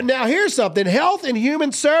 Health. Now, here's something. Health and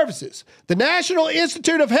Human Services. The National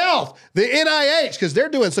Institute of Health, the NIH, because they're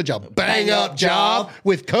doing such a bang-up job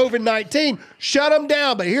with COVID-19. Shut them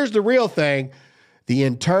down. But here's the real thing. The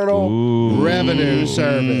Internal Revenue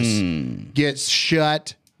Service gets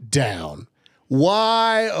shut down.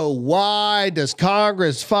 Why does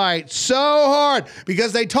Congress fight so hard?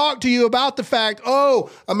 Because they talk to you about the fact,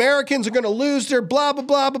 Americans are going to lose their blah, blah,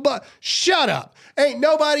 blah, blah, blah. Shut up. Ain't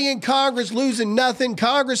nobody in Congress losing nothing.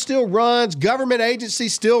 Congress still runs. Government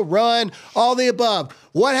agencies still run. All the above.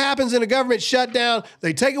 What happens in a government shutdown?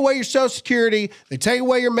 They take away your Social Security. They take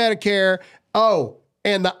away your Medicare.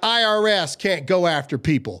 And the IRS can't go after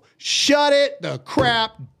people. Shut it the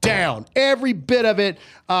crap down. Every bit of it.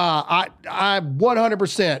 I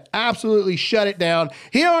 100% absolutely shut it down.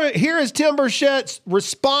 Here is Tim Burchett's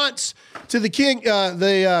response to the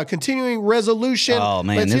continuing resolution. Oh,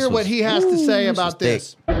 man, Let's hear what he has to say about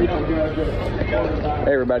this. We don't judge it.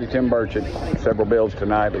 Hey everybody, Tim Burchett. Several bills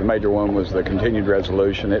tonight, but the major one was the continued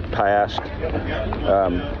resolution. It passed.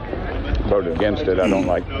 Voted against it. I don't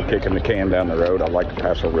like kicking the can down the road. I'd like to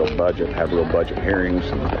pass a real budget, have real budget hearings,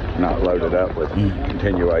 and not load it up with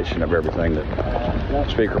continuation of everything that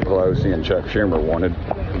Speaker Pelosi and Chuck Schumer wanted.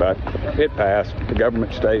 But it passed. The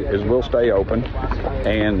government will stay open,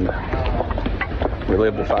 and we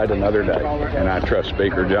live to fight another day. And I trust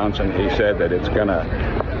Speaker Johnson. He said that it's going to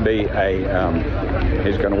be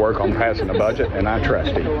he's going to work on passing the budget, and I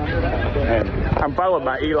trust him. And I'm followed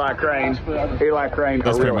by Eli Crane. Eli Crane.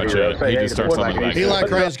 That's pretty much it. He just starts on the back. Eli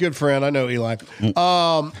Crane's a good friend. I know Eli.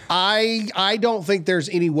 I don't think there's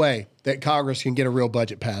any way that Congress can get a real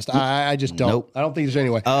budget passed. I just don't. Nope. I don't think there's any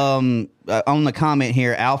way. On the comment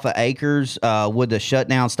here, Alpha Acres, would the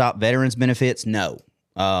shutdown stop veterans benefits? No.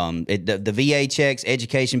 The VA checks,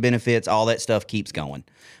 education benefits, all that stuff keeps going.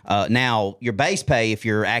 Now your base pay, if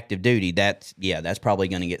you're active duty, that's probably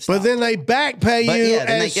going to get stopped. But then they back pay you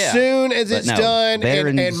soon as it's done.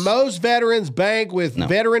 And most veterans bank with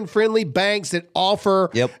veteran friendly banks that offer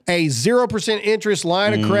a 0% interest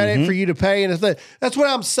line of credit for you to pay. And that's what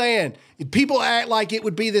I'm saying. People act like it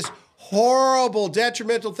would be this horrible,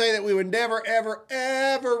 detrimental thing that we would never, ever,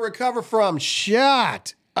 ever recover from.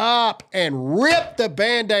 Shut up and rip the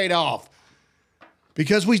Band-Aid off.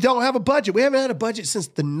 Because we don't have a budget. We haven't had a budget since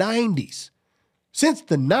the 90s. Since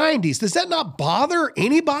the 90s. Does that not bother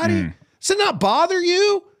anybody? Does it not bother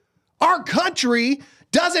you? Our country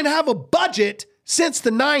doesn't have a budget since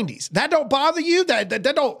the 90s. That don't bother you? That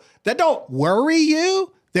don't worry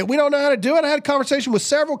you? That we don't know how to do it? I had a conversation with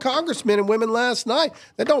several congressmen and women last night.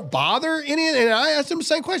 That don't bother any, and I asked them the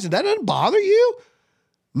same question. That doesn't bother you?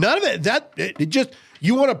 None of it. It just...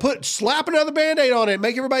 You want to slap another Band-Aid on it,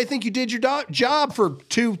 make everybody think you did your job for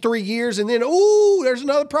 2-3 years, and then, there's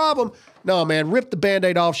another problem. No, man, rip the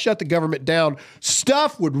Band-Aid off, shut the government down.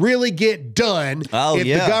 Stuff would really get done if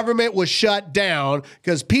the government was shut down,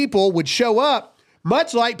 because people would show up,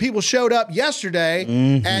 much like people showed up yesterday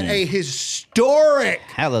at a historic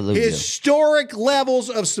levels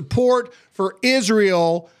of support for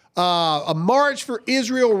Israel. A March for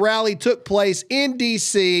Israel rally took place in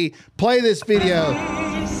D.C. Play this video.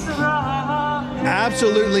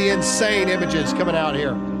 Absolutely insane images coming out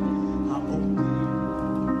here.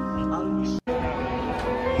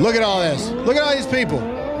 Look at all this. Look at all these people.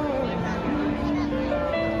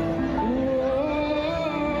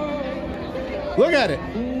 Look at it.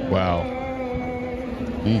 Wow.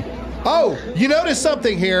 Oh, you notice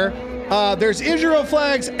something here. There's Israel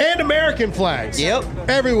flags and American flags.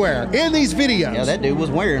 Everywhere in these videos. Yeah, that dude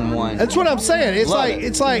was wearing one. That's what I'm saying. It's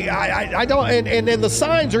like I don't, and then the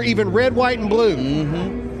signs are even red, white, and blue.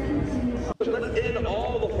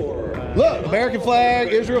 Look, American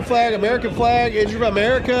flag, Israel flag, American flag, Israel,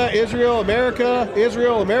 America, Israel, America,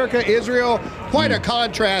 Israel, America, Israel. Quite a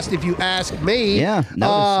contrast, if you ask me. Yeah,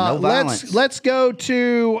 no violence. Let's go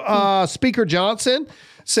to Speaker Johnson.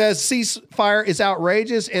 Says ceasefire is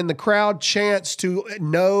outrageous, and the crowd chants to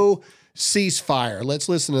no ceasefire. Let's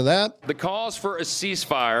listen to that. The calls for a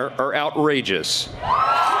ceasefire are outrageous.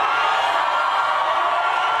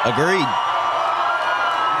 Agreed.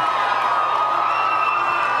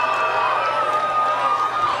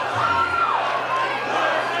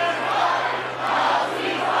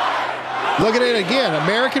 Look at it again.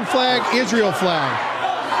 American flag, Israel flag.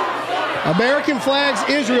 American flags,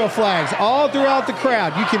 Israel flags, all throughout the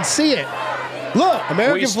crowd. You can see it. Look,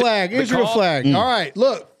 American flag, Israel flag. All right,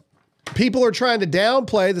 look. People are trying to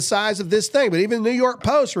downplay the size of this thing, but even the New York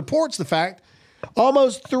Post reports the fact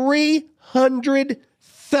almost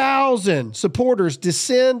 300,000 supporters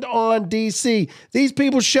descend on D.C. These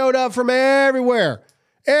people showed up from everywhere.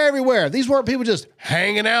 Everywhere. These weren't people just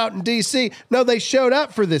hanging out in D.C. No, they showed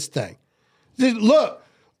up for this thing. Look,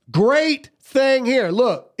 great thing here.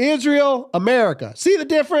 Look, Israel, America. See the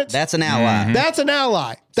difference? That's an ally. That's an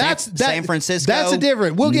ally. San Francisco. That's a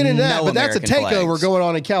different. We'll get into that, but that's a takeover going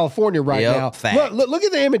on in California right now. Look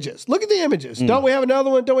at the images. Look at the images. Don't we have another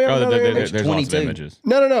one? Don't we have another image? There's lots of images.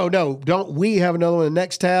 No. Don't we have another one in the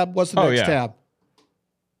next tab? What's the next tab?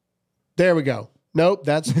 There we go. Nope,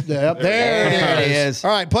 that's there it is.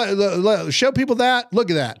 All right, show people that.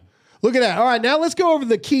 Look at that. Look at that. All right, now let's go over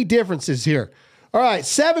the key differences here. All right,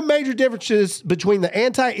 7 major differences between the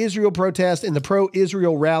anti-Israel protest and the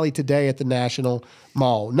pro-Israel rally today at the National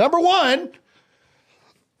Mall. Number 1,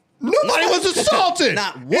 nobody was assaulted.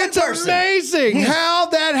 Not one person. Amazing how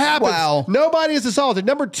that happens. Wow. Nobody is assaulted.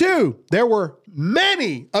 Number 2, there were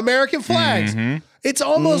many American flags. It's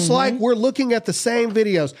almost like we're looking at the same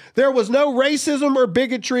videos. There was no racism or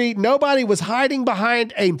bigotry. Nobody was hiding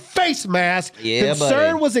behind a face mask.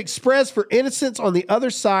 Concern was expressed for innocence on the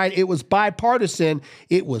other side. It was bipartisan.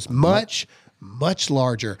 It was much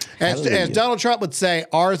larger. As Donald Trump would say,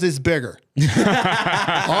 ours is bigger.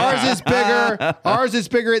 Ours is bigger. Ours is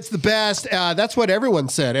bigger. It's the best. That's what everyone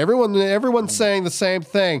said. Everyone's saying the same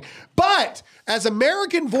thing. But as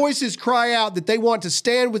American voices cry out that they want to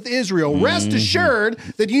stand with Israel, rest assured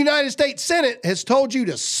that the United States Senate has told you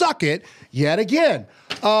to suck it yet again.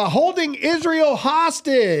 Holding Israel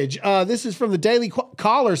hostage. This is from the Daily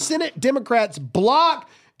Caller. Senate Democrats block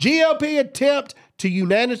GOP attempt to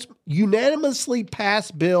unanimously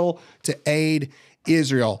pass bill to aid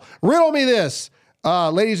Israel. Riddle me this,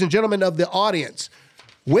 ladies and gentlemen of the audience.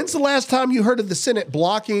 When's the last time you heard of the Senate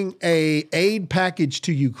blocking a aid package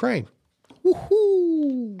to Ukraine?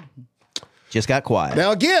 Woo-hoo. Just got quiet.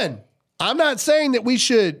 Now, again, I'm not saying that we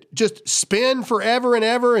should just spend forever and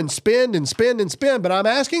ever and spend and spend and spend, but I'm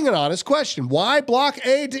asking an honest question. Why block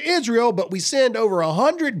aid to Israel, but we send over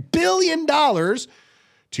 $100 billion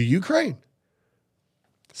to Ukraine?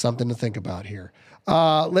 Something to think about here.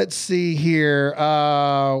 Let's see here.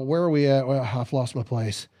 Where are we at? Well, I've lost my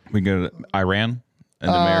place. We go to Iran and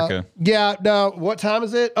America. Yeah, no. What time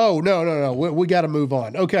is it? Oh, no. We got to move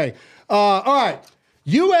on. Okay. All right.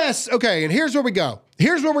 U.S. Okay, and here's where we go.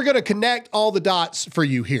 Here's where we're going to connect all the dots for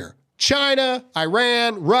you here. China,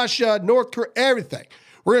 Iran, Russia, North Korea, everything.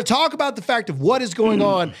 We're going to talk about the fact of what is going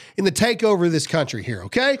on in the takeover of this country here,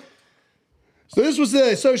 okay? So this was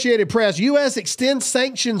the Associated Press. U.S. extends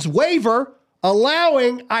sanctions waiver,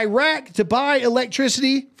 allowing Iraq to buy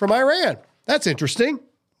electricity from Iran. That's interesting.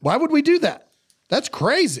 Why would we do that? That's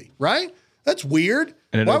crazy, right? That's weird.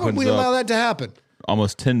 Why would we allow that to happen?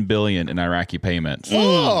 Almost $10 billion in Iraqi payments.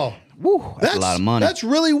 Oh, that's a lot of money. That's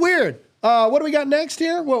really weird. What do we got next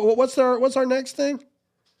here? What's our next thing?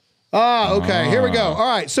 Okay, here we go. All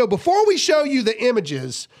right, so before we show you the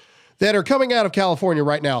images that are coming out of California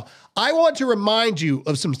right now, I want to remind you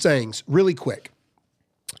of some things really quick.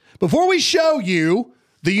 Before we show you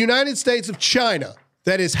the United States of China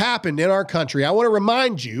that has happened in our country, I want to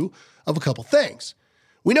remind you of a couple things.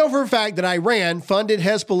 We know for a fact that Iran funded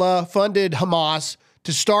Hezbollah, funded Hamas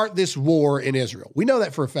to start this war in Israel. We know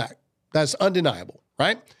that for a fact. That's undeniable,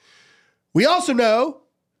 right? We also know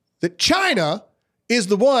that China is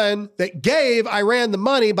the one that gave Iran the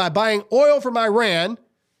money by buying oil from Iran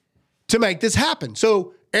to make this happen.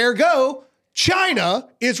 So, ergo, China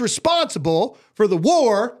is responsible for the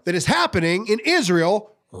war that is happening in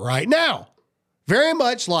Israel right now. Very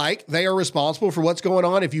much like they are responsible for what's going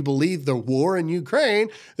on. If you believe the war in Ukraine,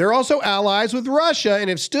 they're also allies with Russia and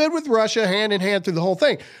have stood with Russia hand in hand through the whole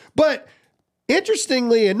thing. But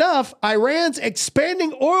interestingly enough, Iran's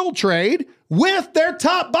expanding oil trade with their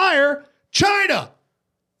top buyer, China.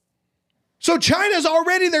 So China's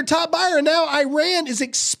already their top buyer, and now Iran is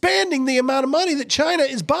expanding the amount of money that China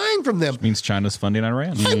is buying from them. Which means China's funding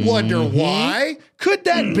Iran. I wonder why. Could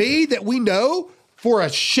that be that we know for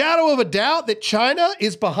a shadow of a doubt that China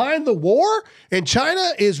is behind the war and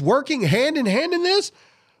China is working hand in hand in this?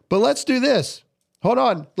 But let's do this. Hold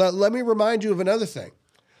on. Let me remind you of another thing.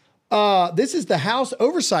 This is the House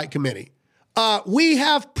Oversight Committee. We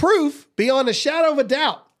have proof beyond a shadow of a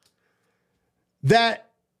doubt that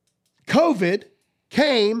COVID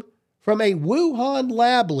came from a Wuhan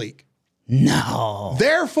lab leak. No.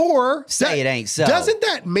 Therefore, it ain't so. Doesn't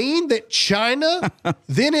that mean that China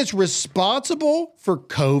then is responsible for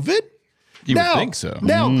COVID? You would think so.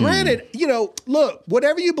 Now, granted, look,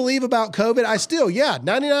 whatever you believe about COVID,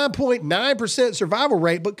 99.9% survival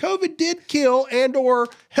rate, but COVID did kill and or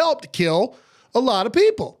helped kill a lot of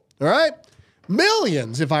people, all right?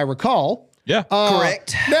 Millions, if I recall. Yeah.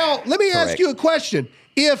 Correct. Now, let me ask you a question.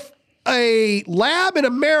 If a lab in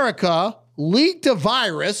America leaked a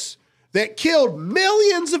virus that killed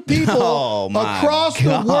millions of people across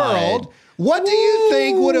the world, what do you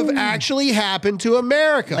think would have actually happened to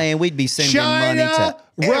America? Man, we'd be sending money to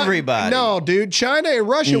everybody. No, dude. China and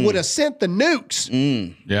Russia would have sent the nukes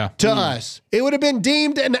to us. It would have been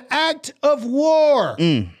deemed an act of war.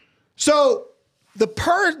 So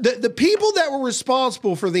the people that were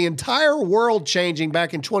responsible for the entire world changing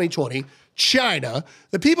back in 2020, China,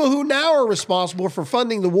 the people who now are responsible for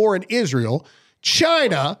funding the war in Israel,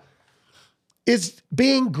 China, is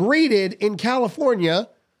being greeted in California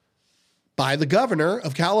by the governor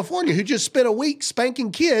of California, who just spent a week spanking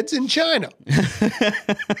kids in China.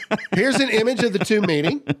 Here's an image of the two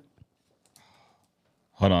meeting.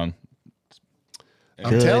 Hold on.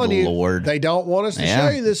 I'm telling you, they don't want us to show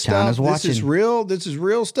you this stuff. This is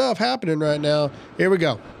real stuff happening right now. Here we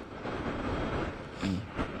go.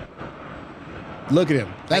 Look at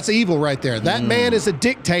him. That's evil right there. That man is a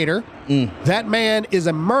dictator. That man is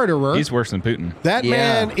a murderer. He's worse than Putin. That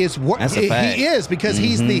man is That's a fact. He is because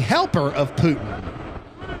he's the helper of Putin.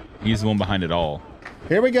 He's the one behind it all.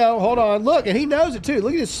 Here we go. Hold on. Look, and he knows it too.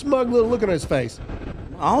 Look at his smug little look on his face.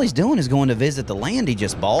 All he's doing is going to visit the land he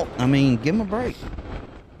just bought. I mean, give him a break.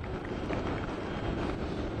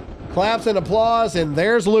 Claps and applause, and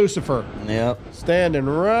there's Lucifer. Yep. Standing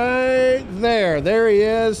right there. There he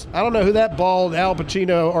is. I don't know who that bald Al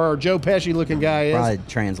Pacino or Joe Pesci looking guy is. Probably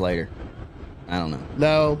translator. I don't know.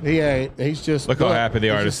 No, he ain't. He's just Look how happy they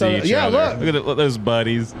are to see each yeah, other. look. Look at those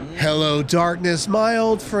buddies. Hello, darkness, my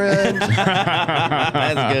old friend.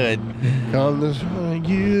 That's good. Come to find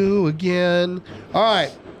you again. All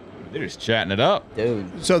right. They're just chatting it up.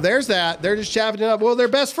 Dude. So there's that. They're just chatting it up. Well, they're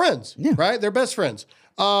best friends, right? They're best friends.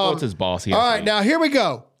 What's his boss? All right, now here we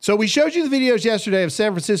go. So we showed you the videos yesterday of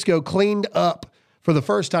San Francisco cleaned up for the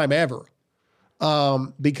first time ever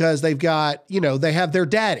because they've got, they have their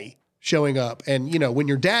daddy showing up. And, when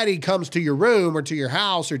your daddy comes to your room or to your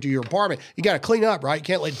house or to your apartment, you got to clean up, right? You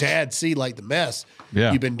can't let dad see like the mess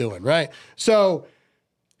you've been doing, right? So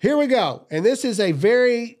here we go. And this is a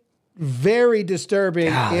very, very disturbing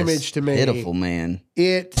image to me. Pitiful, man.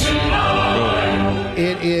 It's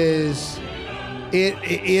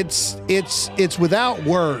without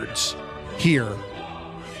words here.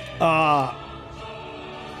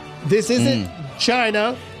 This isn't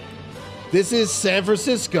China. This is San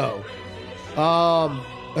Francisco.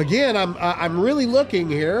 Again, I'm really looking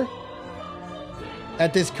here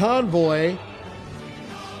at this convoy.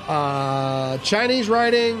 Chinese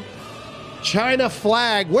writing, China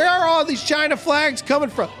flag. Where are all these China flags coming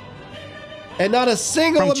from? And not a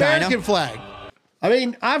single From China? American flag. I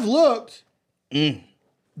mean, I've looked.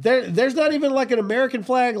 There's not even like an American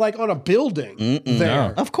flag like on a building there.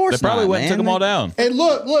 No. Of course They probably not, went and took man. them all down. And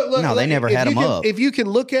look. No, they never had them up. If you can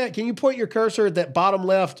look at, can you point your cursor at that bottom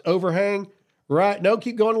left overhang? Right. No,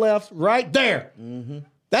 keep going left. Right there.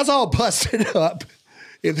 That's all busted up.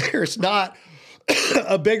 If there's not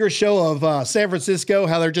a bigger show of San Francisco,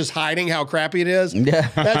 how they're just hiding how crappy it is.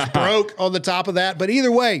 That's broke on the top of that. But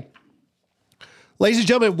either way, ladies and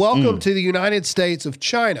gentlemen, welcome to the United States of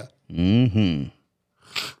China.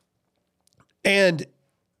 And,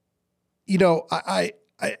 I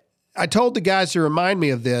told the guys to remind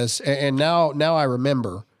me of this, and now I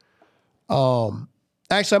remember. Actually,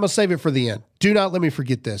 I'm going to save it for the end. Do not let me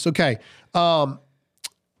forget this. Okay. Biden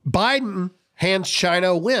hands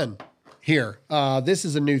China a win here. This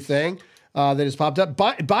is a new thing that has popped up.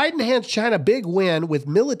 Biden hands China big win with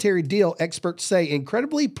military deal, experts say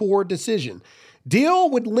incredibly poor decision. Deal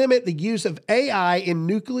would limit the use of AI in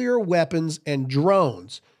nuclear weapons and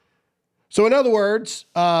drones. So in other words,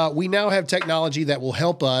 we now have technology that will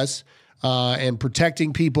help us in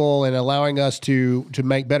protecting people and allowing us to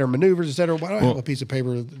make better maneuvers, et cetera. Why don't I have a piece of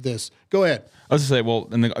paper of this? Go ahead. I was going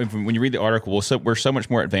to say, when you read the article, we're so much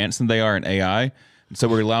more advanced than they are in AI, so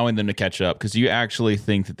we're allowing them to catch up. Because you actually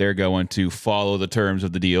think that they're going to follow the terms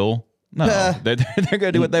of the deal? No, they're going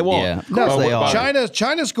to do what they want. Yeah, of course they are.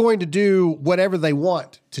 China's going to do whatever they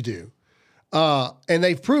want to do. And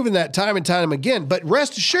they've proven that time and time again. But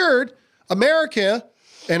rest assured, America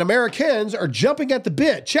and Americans are jumping at the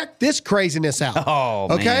bit. Check this craziness out. Oh,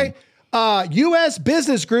 okay? U.S.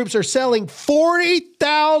 business groups are selling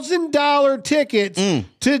 $40,000 tickets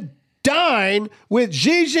to dine with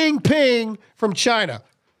Xi Jinping from China.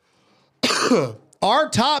 Our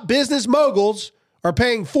top business moguls are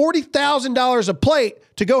paying $40,000 a plate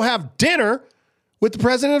to go have dinner with the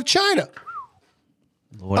president of China.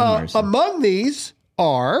 Among these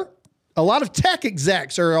are a lot of tech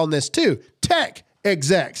execs are on this too. Tech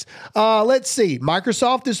execs. Let's see.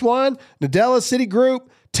 Microsoft is one. Nadella, Citigroup,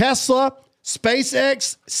 Tesla,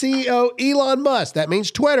 SpaceX, CEO Elon Musk. That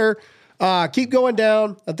means Twitter. Keep going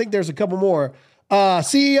down. I think there's a couple more.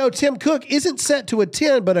 CEO Tim Cook isn't set to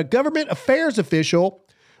attend, but a government affairs official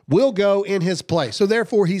will go in his place. So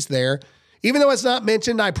therefore, he's there. Even though it's not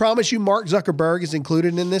mentioned, I promise you Mark Zuckerberg is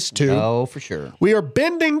included in this too. Oh, for sure. We are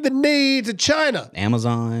bending the knee to China.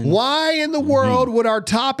 Amazon. Why in the world would our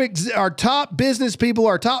top business people,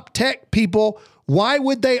 our top tech people, why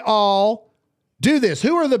would they all do this?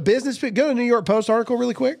 Who are the business people? Go to the New York Post article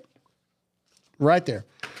really quick. Right there.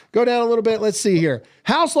 Go down a little bit. Let's see here.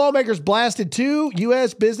 House lawmakers blasted 2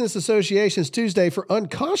 U.S. business associations Tuesday for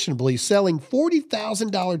unconscionably selling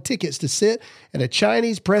 $40,000 tickets to sit at a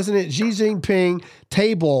Chinese President Xi Jinping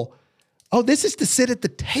table. Oh, this is to sit at the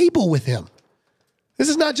table with him. This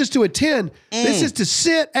is not just to attend. This is to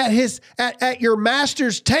sit at your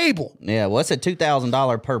master's table. Yeah, what's a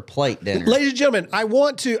 $2,000 per plate dinner? Ladies and gentlemen, I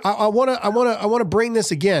want to bring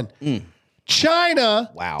this again.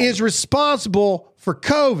 China is responsible for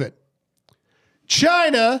COVID.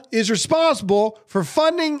 China is responsible for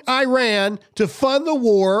funding Iran to fund the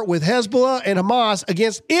war with Hezbollah and Hamas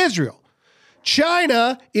against Israel.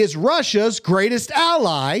 China is Russia's greatest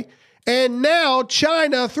ally, and now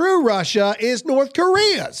China, through Russia, is North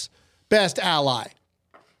Korea's best ally.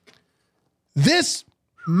 This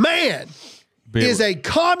man is a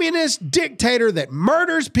communist dictator that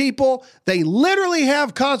murders people. They literally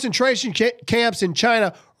have concentration camps in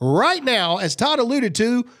China right now, as Todd alluded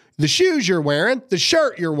to. The shoes you're wearing, the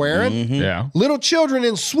shirt you're wearing. Yeah. Little children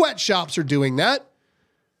in sweatshops are doing that.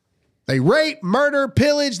 They rape, murder,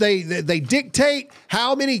 pillage. They dictate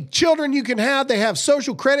how many children you can have. They have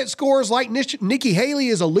social credit scores like Nikki Haley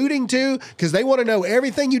is alluding to, because they want to know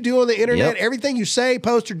everything you do on the internet, everything you say,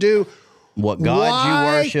 post, or do. What God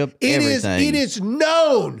you worship, everything. It is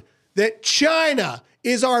known that China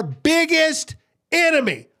is our biggest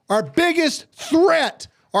enemy, our biggest threat,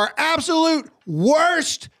 our absolute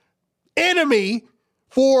worst enemy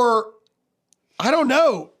for, I don't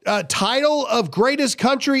know, title of greatest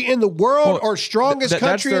country in the world or strongest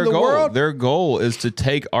country in the world. Their goal is to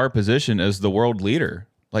take our position as the world leader.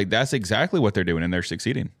 Like, that's exactly what they're doing, and they're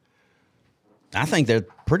succeeding. I think they're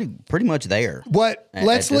pretty much there. But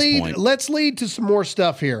let's lead to some more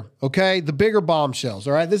stuff here, okay? The bigger bombshells,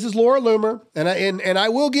 all right? This is Laura Loomer, and I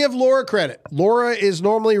will give Laura credit. Laura is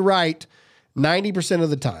normally right 90% of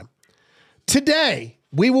the time. Today,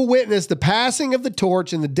 we will witness the passing of the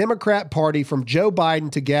torch in the Democrat Party from Joe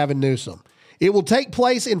Biden to Gavin Newsom. It will take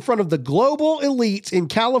place in front of the global elites in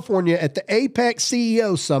California at the Apex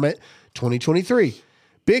CEO Summit 2023.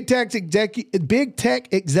 Big tech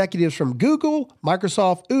executives from Google,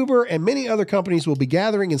 Microsoft, Uber, and many other companies will be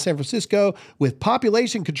gathering in San Francisco with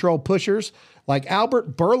population control pushers like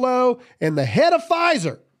Albert Bourla and the head of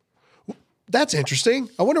Pfizer. That's interesting.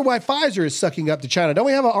 I wonder why Pfizer is sucking up to China. Don't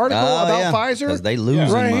we have an article about Pfizer? Because they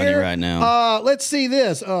losing money right now. Let's see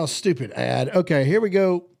this. Oh, stupid ad. Okay, here we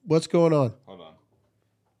go. What's going on? Hold on.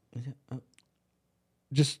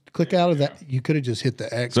 Just click out of that. You could have just hit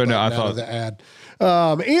the X button out of the ad.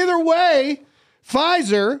 Either way,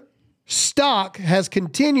 Pfizer stock has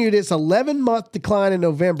continued its 11-month decline in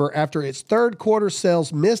November after its third quarter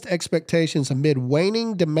sales missed expectations amid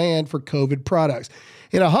waning demand for COVID products.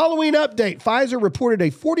 In a Halloween update, Pfizer reported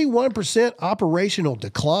a 41% operational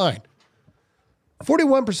decline.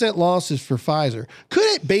 41% losses for Pfizer.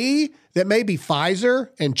 Could it be that maybe Pfizer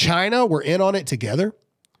and China were in on it together?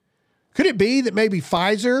 Could it be that maybe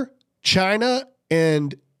Pfizer, China,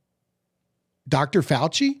 and Dr.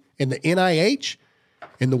 Fauci and the NIH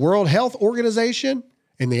and the World Health Organization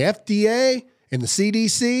and the FDA and the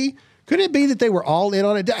CDC, could it be that they were all in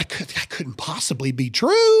on it? That couldn't possibly be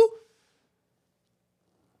true.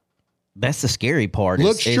 That's the scary part.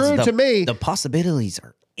 Looks true to me. The possibilities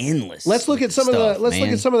are endless. Let's look at some of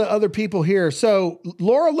the other people here. So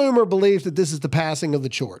Laura Loomer believes that this is the passing of the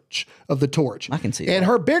torch. I can see that. And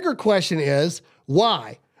her bigger question is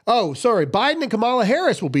why? Oh, sorry. Biden and Kamala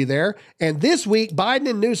Harris will be there. And this week, Biden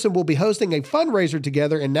and Newsom will be hosting a fundraiser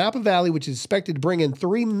together in Napa Valley, which is expected to bring in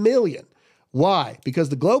 $3 million. Why? Because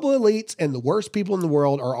the global elites and the worst people in the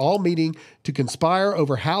world are all meeting to conspire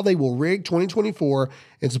over how they will rig 2024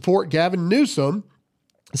 and support Gavin Newsom,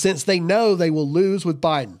 since they know they will lose with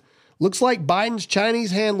Biden. Looks like Biden's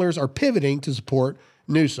Chinese handlers are pivoting to support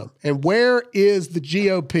Newsom. And where is the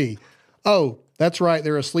GOP? Oh, that's right.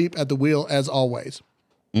 They're asleep at the wheel as always.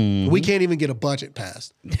 Mm-hmm. We can't even get a budget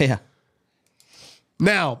passed. Yeah.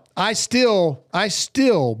 Now, I still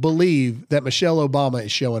believe that Michelle Obama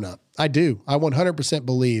is showing up. I do. I 100%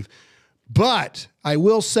 believe. But I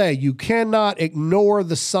will say you cannot ignore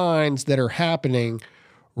the signs that are happening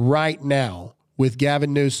right now with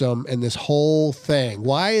Gavin Newsom and this whole thing.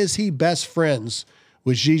 Why is he best friends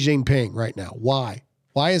with Xi Jinping right now? Why?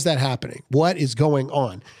 Why is that happening? What is going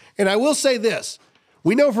on? And I will say this.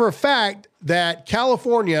 We know for a fact that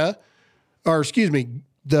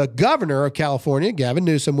the governor of California, Gavin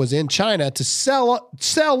Newsom, was in China to sell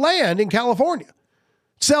land in California,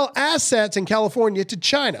 sell assets in California to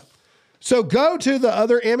China. So go to the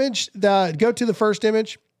other image. Go to the first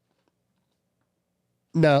image.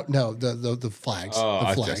 No, the flags.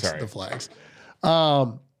 The flags.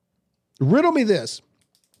 Riddle me this.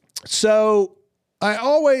 So I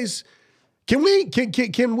always can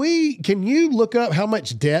you look up how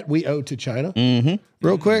much debt we owe to China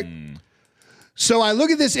real quick? So I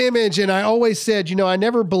look at this image and I always said, I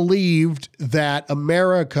never believed that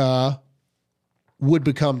America would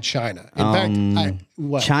become China. In fact,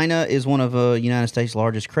 China is one of the United States'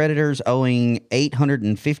 largest creditors, owing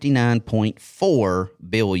 $859.4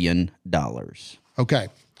 billion. Okay.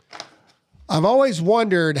 I've always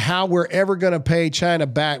wondered how we're ever going to pay China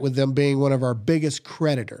back with them being one of our biggest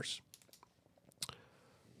creditors.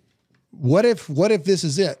 What if this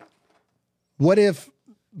is it? What if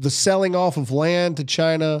the selling off of land to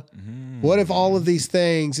China? What if all of these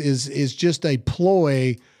things is just a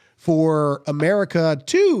ploy for America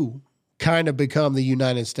to kind of become the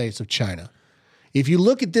United States of China? If you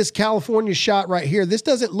look at this California shot right here, this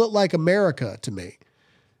doesn't look like America to me.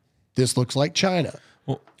 This looks like China.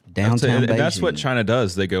 Downtown and that's Beijing. what China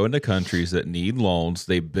does. They go into countries that need loans.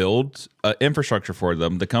 They build infrastructure for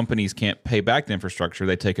them. The companies can't pay back the infrastructure.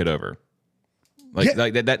 They take it over. Like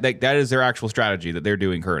that is their actual strategy that they're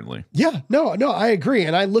doing currently. Yeah, no, I agree.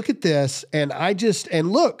 And I look at this and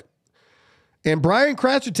look, and Brian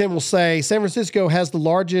Cratcherton will say San Francisco has the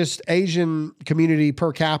largest Asian community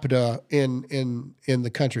per capita in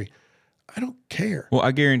the country. I don't care. Well,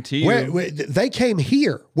 I guarantee you. Where, they came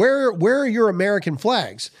here. Where are your American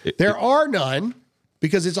flags? There are none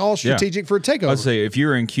because it's all strategic for a takeover. I'd say if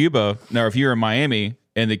you're in Cuba, now if you're in Miami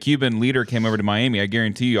and the Cuban leader came over to Miami, I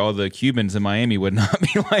guarantee you all the Cubans in Miami would not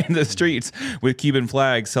be lining the streets with Cuban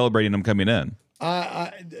flags celebrating them coming in.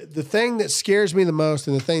 The thing that scares me the most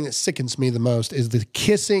and the thing that sickens me the most is the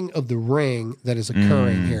kissing of the ring that is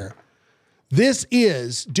occurring here. This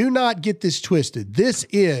is, do not get this twisted, this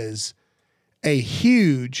is a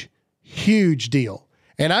huge, huge deal.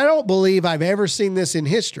 And I don't believe I've ever seen this in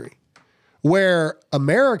history where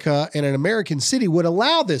America and an American city would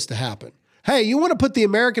allow this to happen. Hey, you want to put the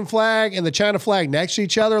American flag and the China flag next to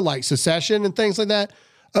each other like secession and things like that?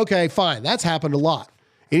 Okay, fine. That's happened a lot.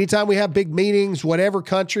 Anytime we have big meetings, whatever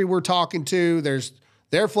country we're talking to, there's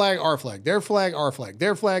their flag, our flag, their flag, our flag,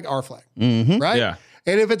 their flag, our flag. Right? Yeah.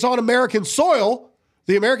 And if it's on American soil,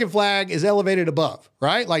 the American flag is elevated above,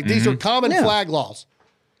 right? Like these are common flag laws.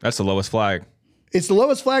 That's the lowest flag. It's the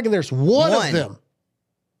lowest flag, and there's one of them.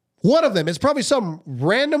 One of them. It's probably some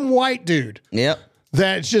random white dude. Yep.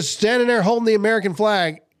 That's just standing there holding the American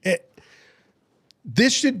flag.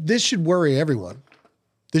 This should worry everyone.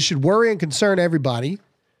 This should worry and concern everybody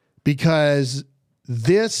because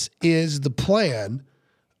this is the plan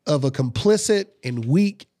of a complicit and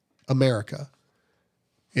weak America.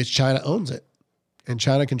 It's China owns it. And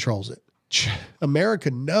China controls it.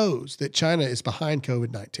 America knows that China is behind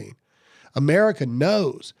COVID-19. America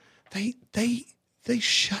knows they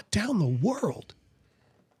shut down the world.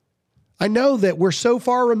 I know that we're so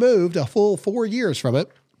far removed, a full 4 years from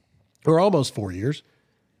it, or almost 4 years,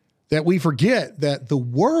 that we forget that the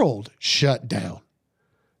world shut down.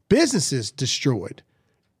 Businesses destroyed.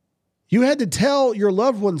 You had to tell your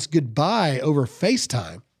loved ones goodbye over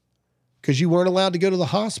FaceTime because you weren't allowed to go to the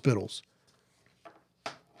hospitals.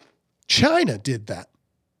 China did that.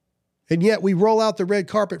 And yet we roll out the red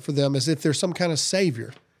carpet for them as if they're some kind of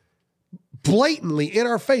savior. Blatantly in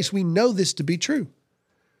our face, we know this to be true.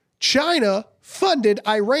 China funded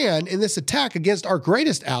Iran in this attack against our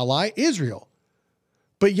greatest ally, Israel.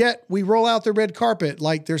 But yet we roll out the red carpet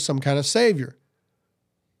like there's some kind of savior.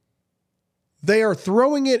 They are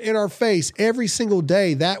throwing it in our face every single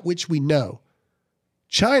day, that which we know.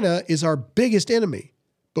 China is our biggest enemy,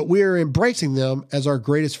 but we are embracing them as our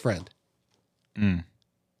greatest friend.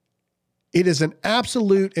 It is an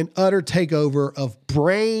absolute and utter takeover of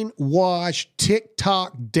brainwashed,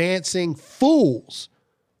 TikTok dancing fools.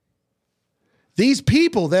 These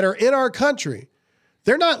people that are in our country,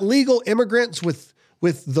 they're not legal immigrants with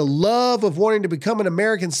the love of wanting to become an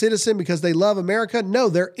American citizen because they love America. No,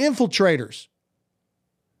 they're infiltrators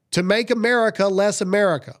to make America less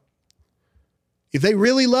America. If they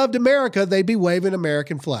really loved America, they'd be waving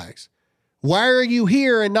American flags. Why are you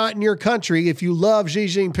here and not in your country if you love Xi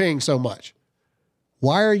Jinping so much?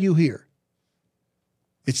 Why are you here?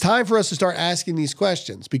 It's time for us to start asking these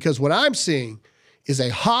questions because what I'm seeing is a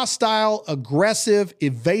hostile, aggressive,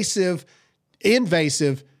 invasive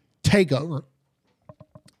takeover.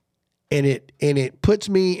 And it puts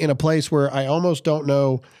me in a place where I almost don't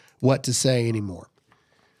know what to say anymore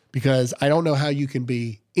because I don't know how you can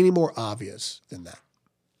be any more obvious than that.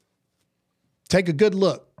 Take a good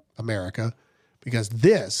look, America, because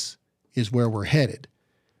this is where we're headed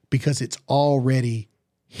because it's already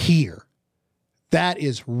here. That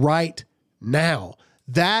is right now.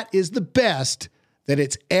 That is the best that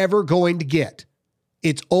it's ever going to get.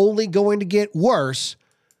 It's only going to get worse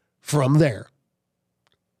from there.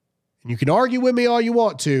 And you can argue with me all you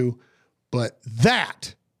want to, but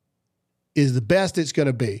that is the best it's going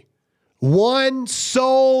to be. One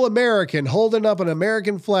sole American holding up an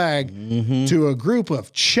American flag to a group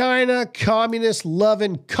of China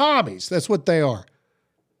communist-loving commies. That's what they are.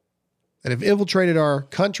 That have infiltrated our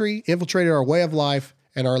country, infiltrated our way of life,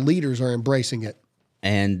 and our leaders are embracing it.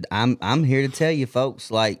 And I'm here to tell you,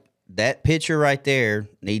 folks, like that picture right there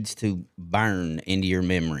needs to burn into your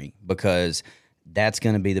memory, because that's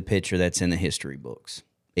going to be the picture that's in the history books.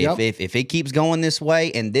 If it keeps going this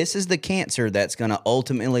way, and this is the cancer that's going to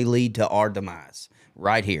ultimately lead to our demise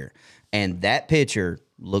right here. And that picture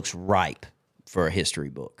looks ripe for a history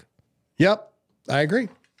book. Yep, I agree.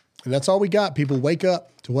 And that's all we got. People, wake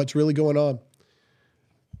up to what's really going on.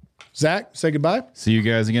 Zach, say goodbye. See you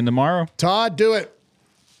guys again tomorrow. Todd, do it.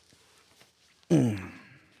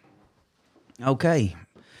 Okay.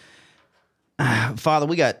 Father,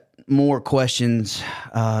 we got more questions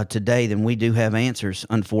today than we do have answers,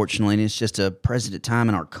 unfortunately. And it's just a present time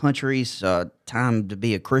in our country's time to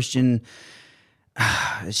be a Christian.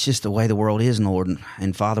 It's just the way the world is, Lord.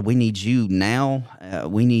 And Father, we need you now.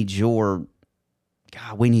 We need your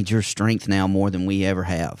strength now more than we ever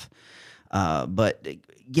have. But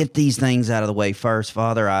get these things out of the way first,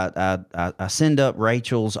 Father. I send up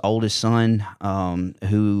Rachel's oldest son,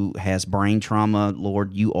 who has brain trauma.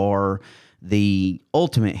 Lord, you are the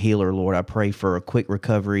ultimate healer, Lord. I pray for a quick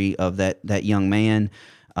recovery of that young man,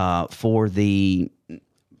 for the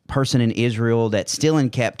person in Israel that's still in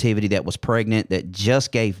captivity, that was pregnant, that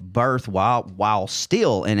just gave birth while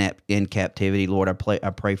still in captivity. Lord, I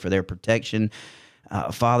pray for their protection.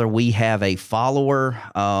 Father, we have a follower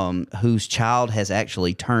whose child has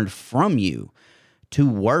actually turned from you to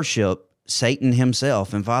worship Satan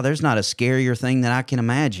himself. And Father, there's not a scarier thing that I can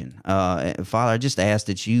imagine. Father, I just ask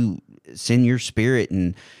that you send your spirit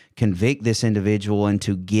and convict this individual and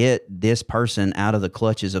to get this person out of the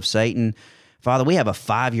clutches of Satan. Father, we have a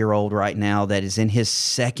 5-year-old right now that is in his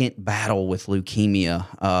second battle with leukemia.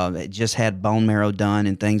 That just had bone marrow done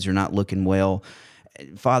and things are not looking well.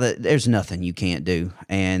 Father, there's nothing you can't do.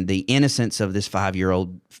 And the innocence of this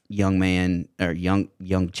 5-year-old young man or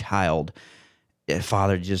young child,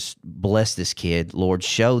 Father, just bless this kid. Lord,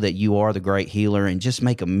 show that you are the great healer and just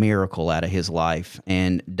make a miracle out of his life.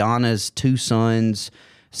 And Donna's 2 sons,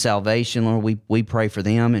 salvation, Lord, we pray for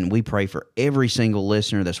them, and we pray for every single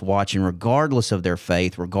listener that's watching, regardless of their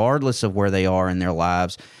faith, regardless of where they are in their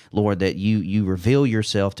lives, Lord, that you reveal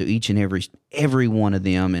yourself to each and every one of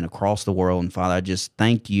them and across the world. And Father, I just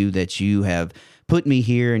thank you that you have put me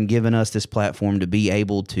here and given us this platform to be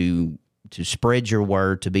able to spread your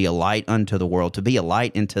word, to be a light unto the world, to be a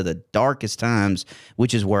light into the darkest times,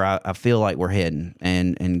 which is where I feel like we're heading.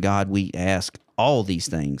 And God, we ask all these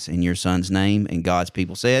things in your son's name, and God's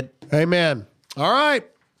people said, amen. All right.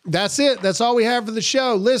 That's it. That's all we have for the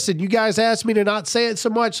show. Listen, you guys asked me to not say it so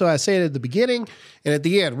much, so I say it at the beginning and at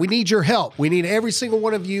the end. We need your help. We need every single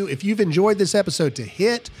one of you, if you've enjoyed this episode, to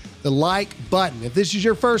hit the like button. If this is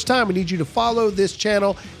your first time, we need you to follow this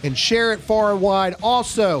channel and share it far and wide.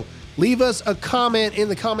 Also, leave us a comment in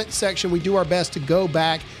the comment section. We do our best to go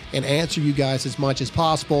back and answer you guys as much as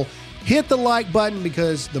possible. Hit the like button,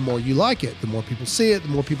 because the more you like it, the more people see it, the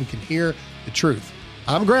more people can hear the truth.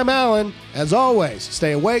 I'm Graham Allen. As always,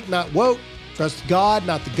 stay awake, not woke. Trust God,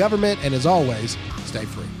 not the government. And as always, stay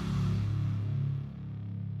free.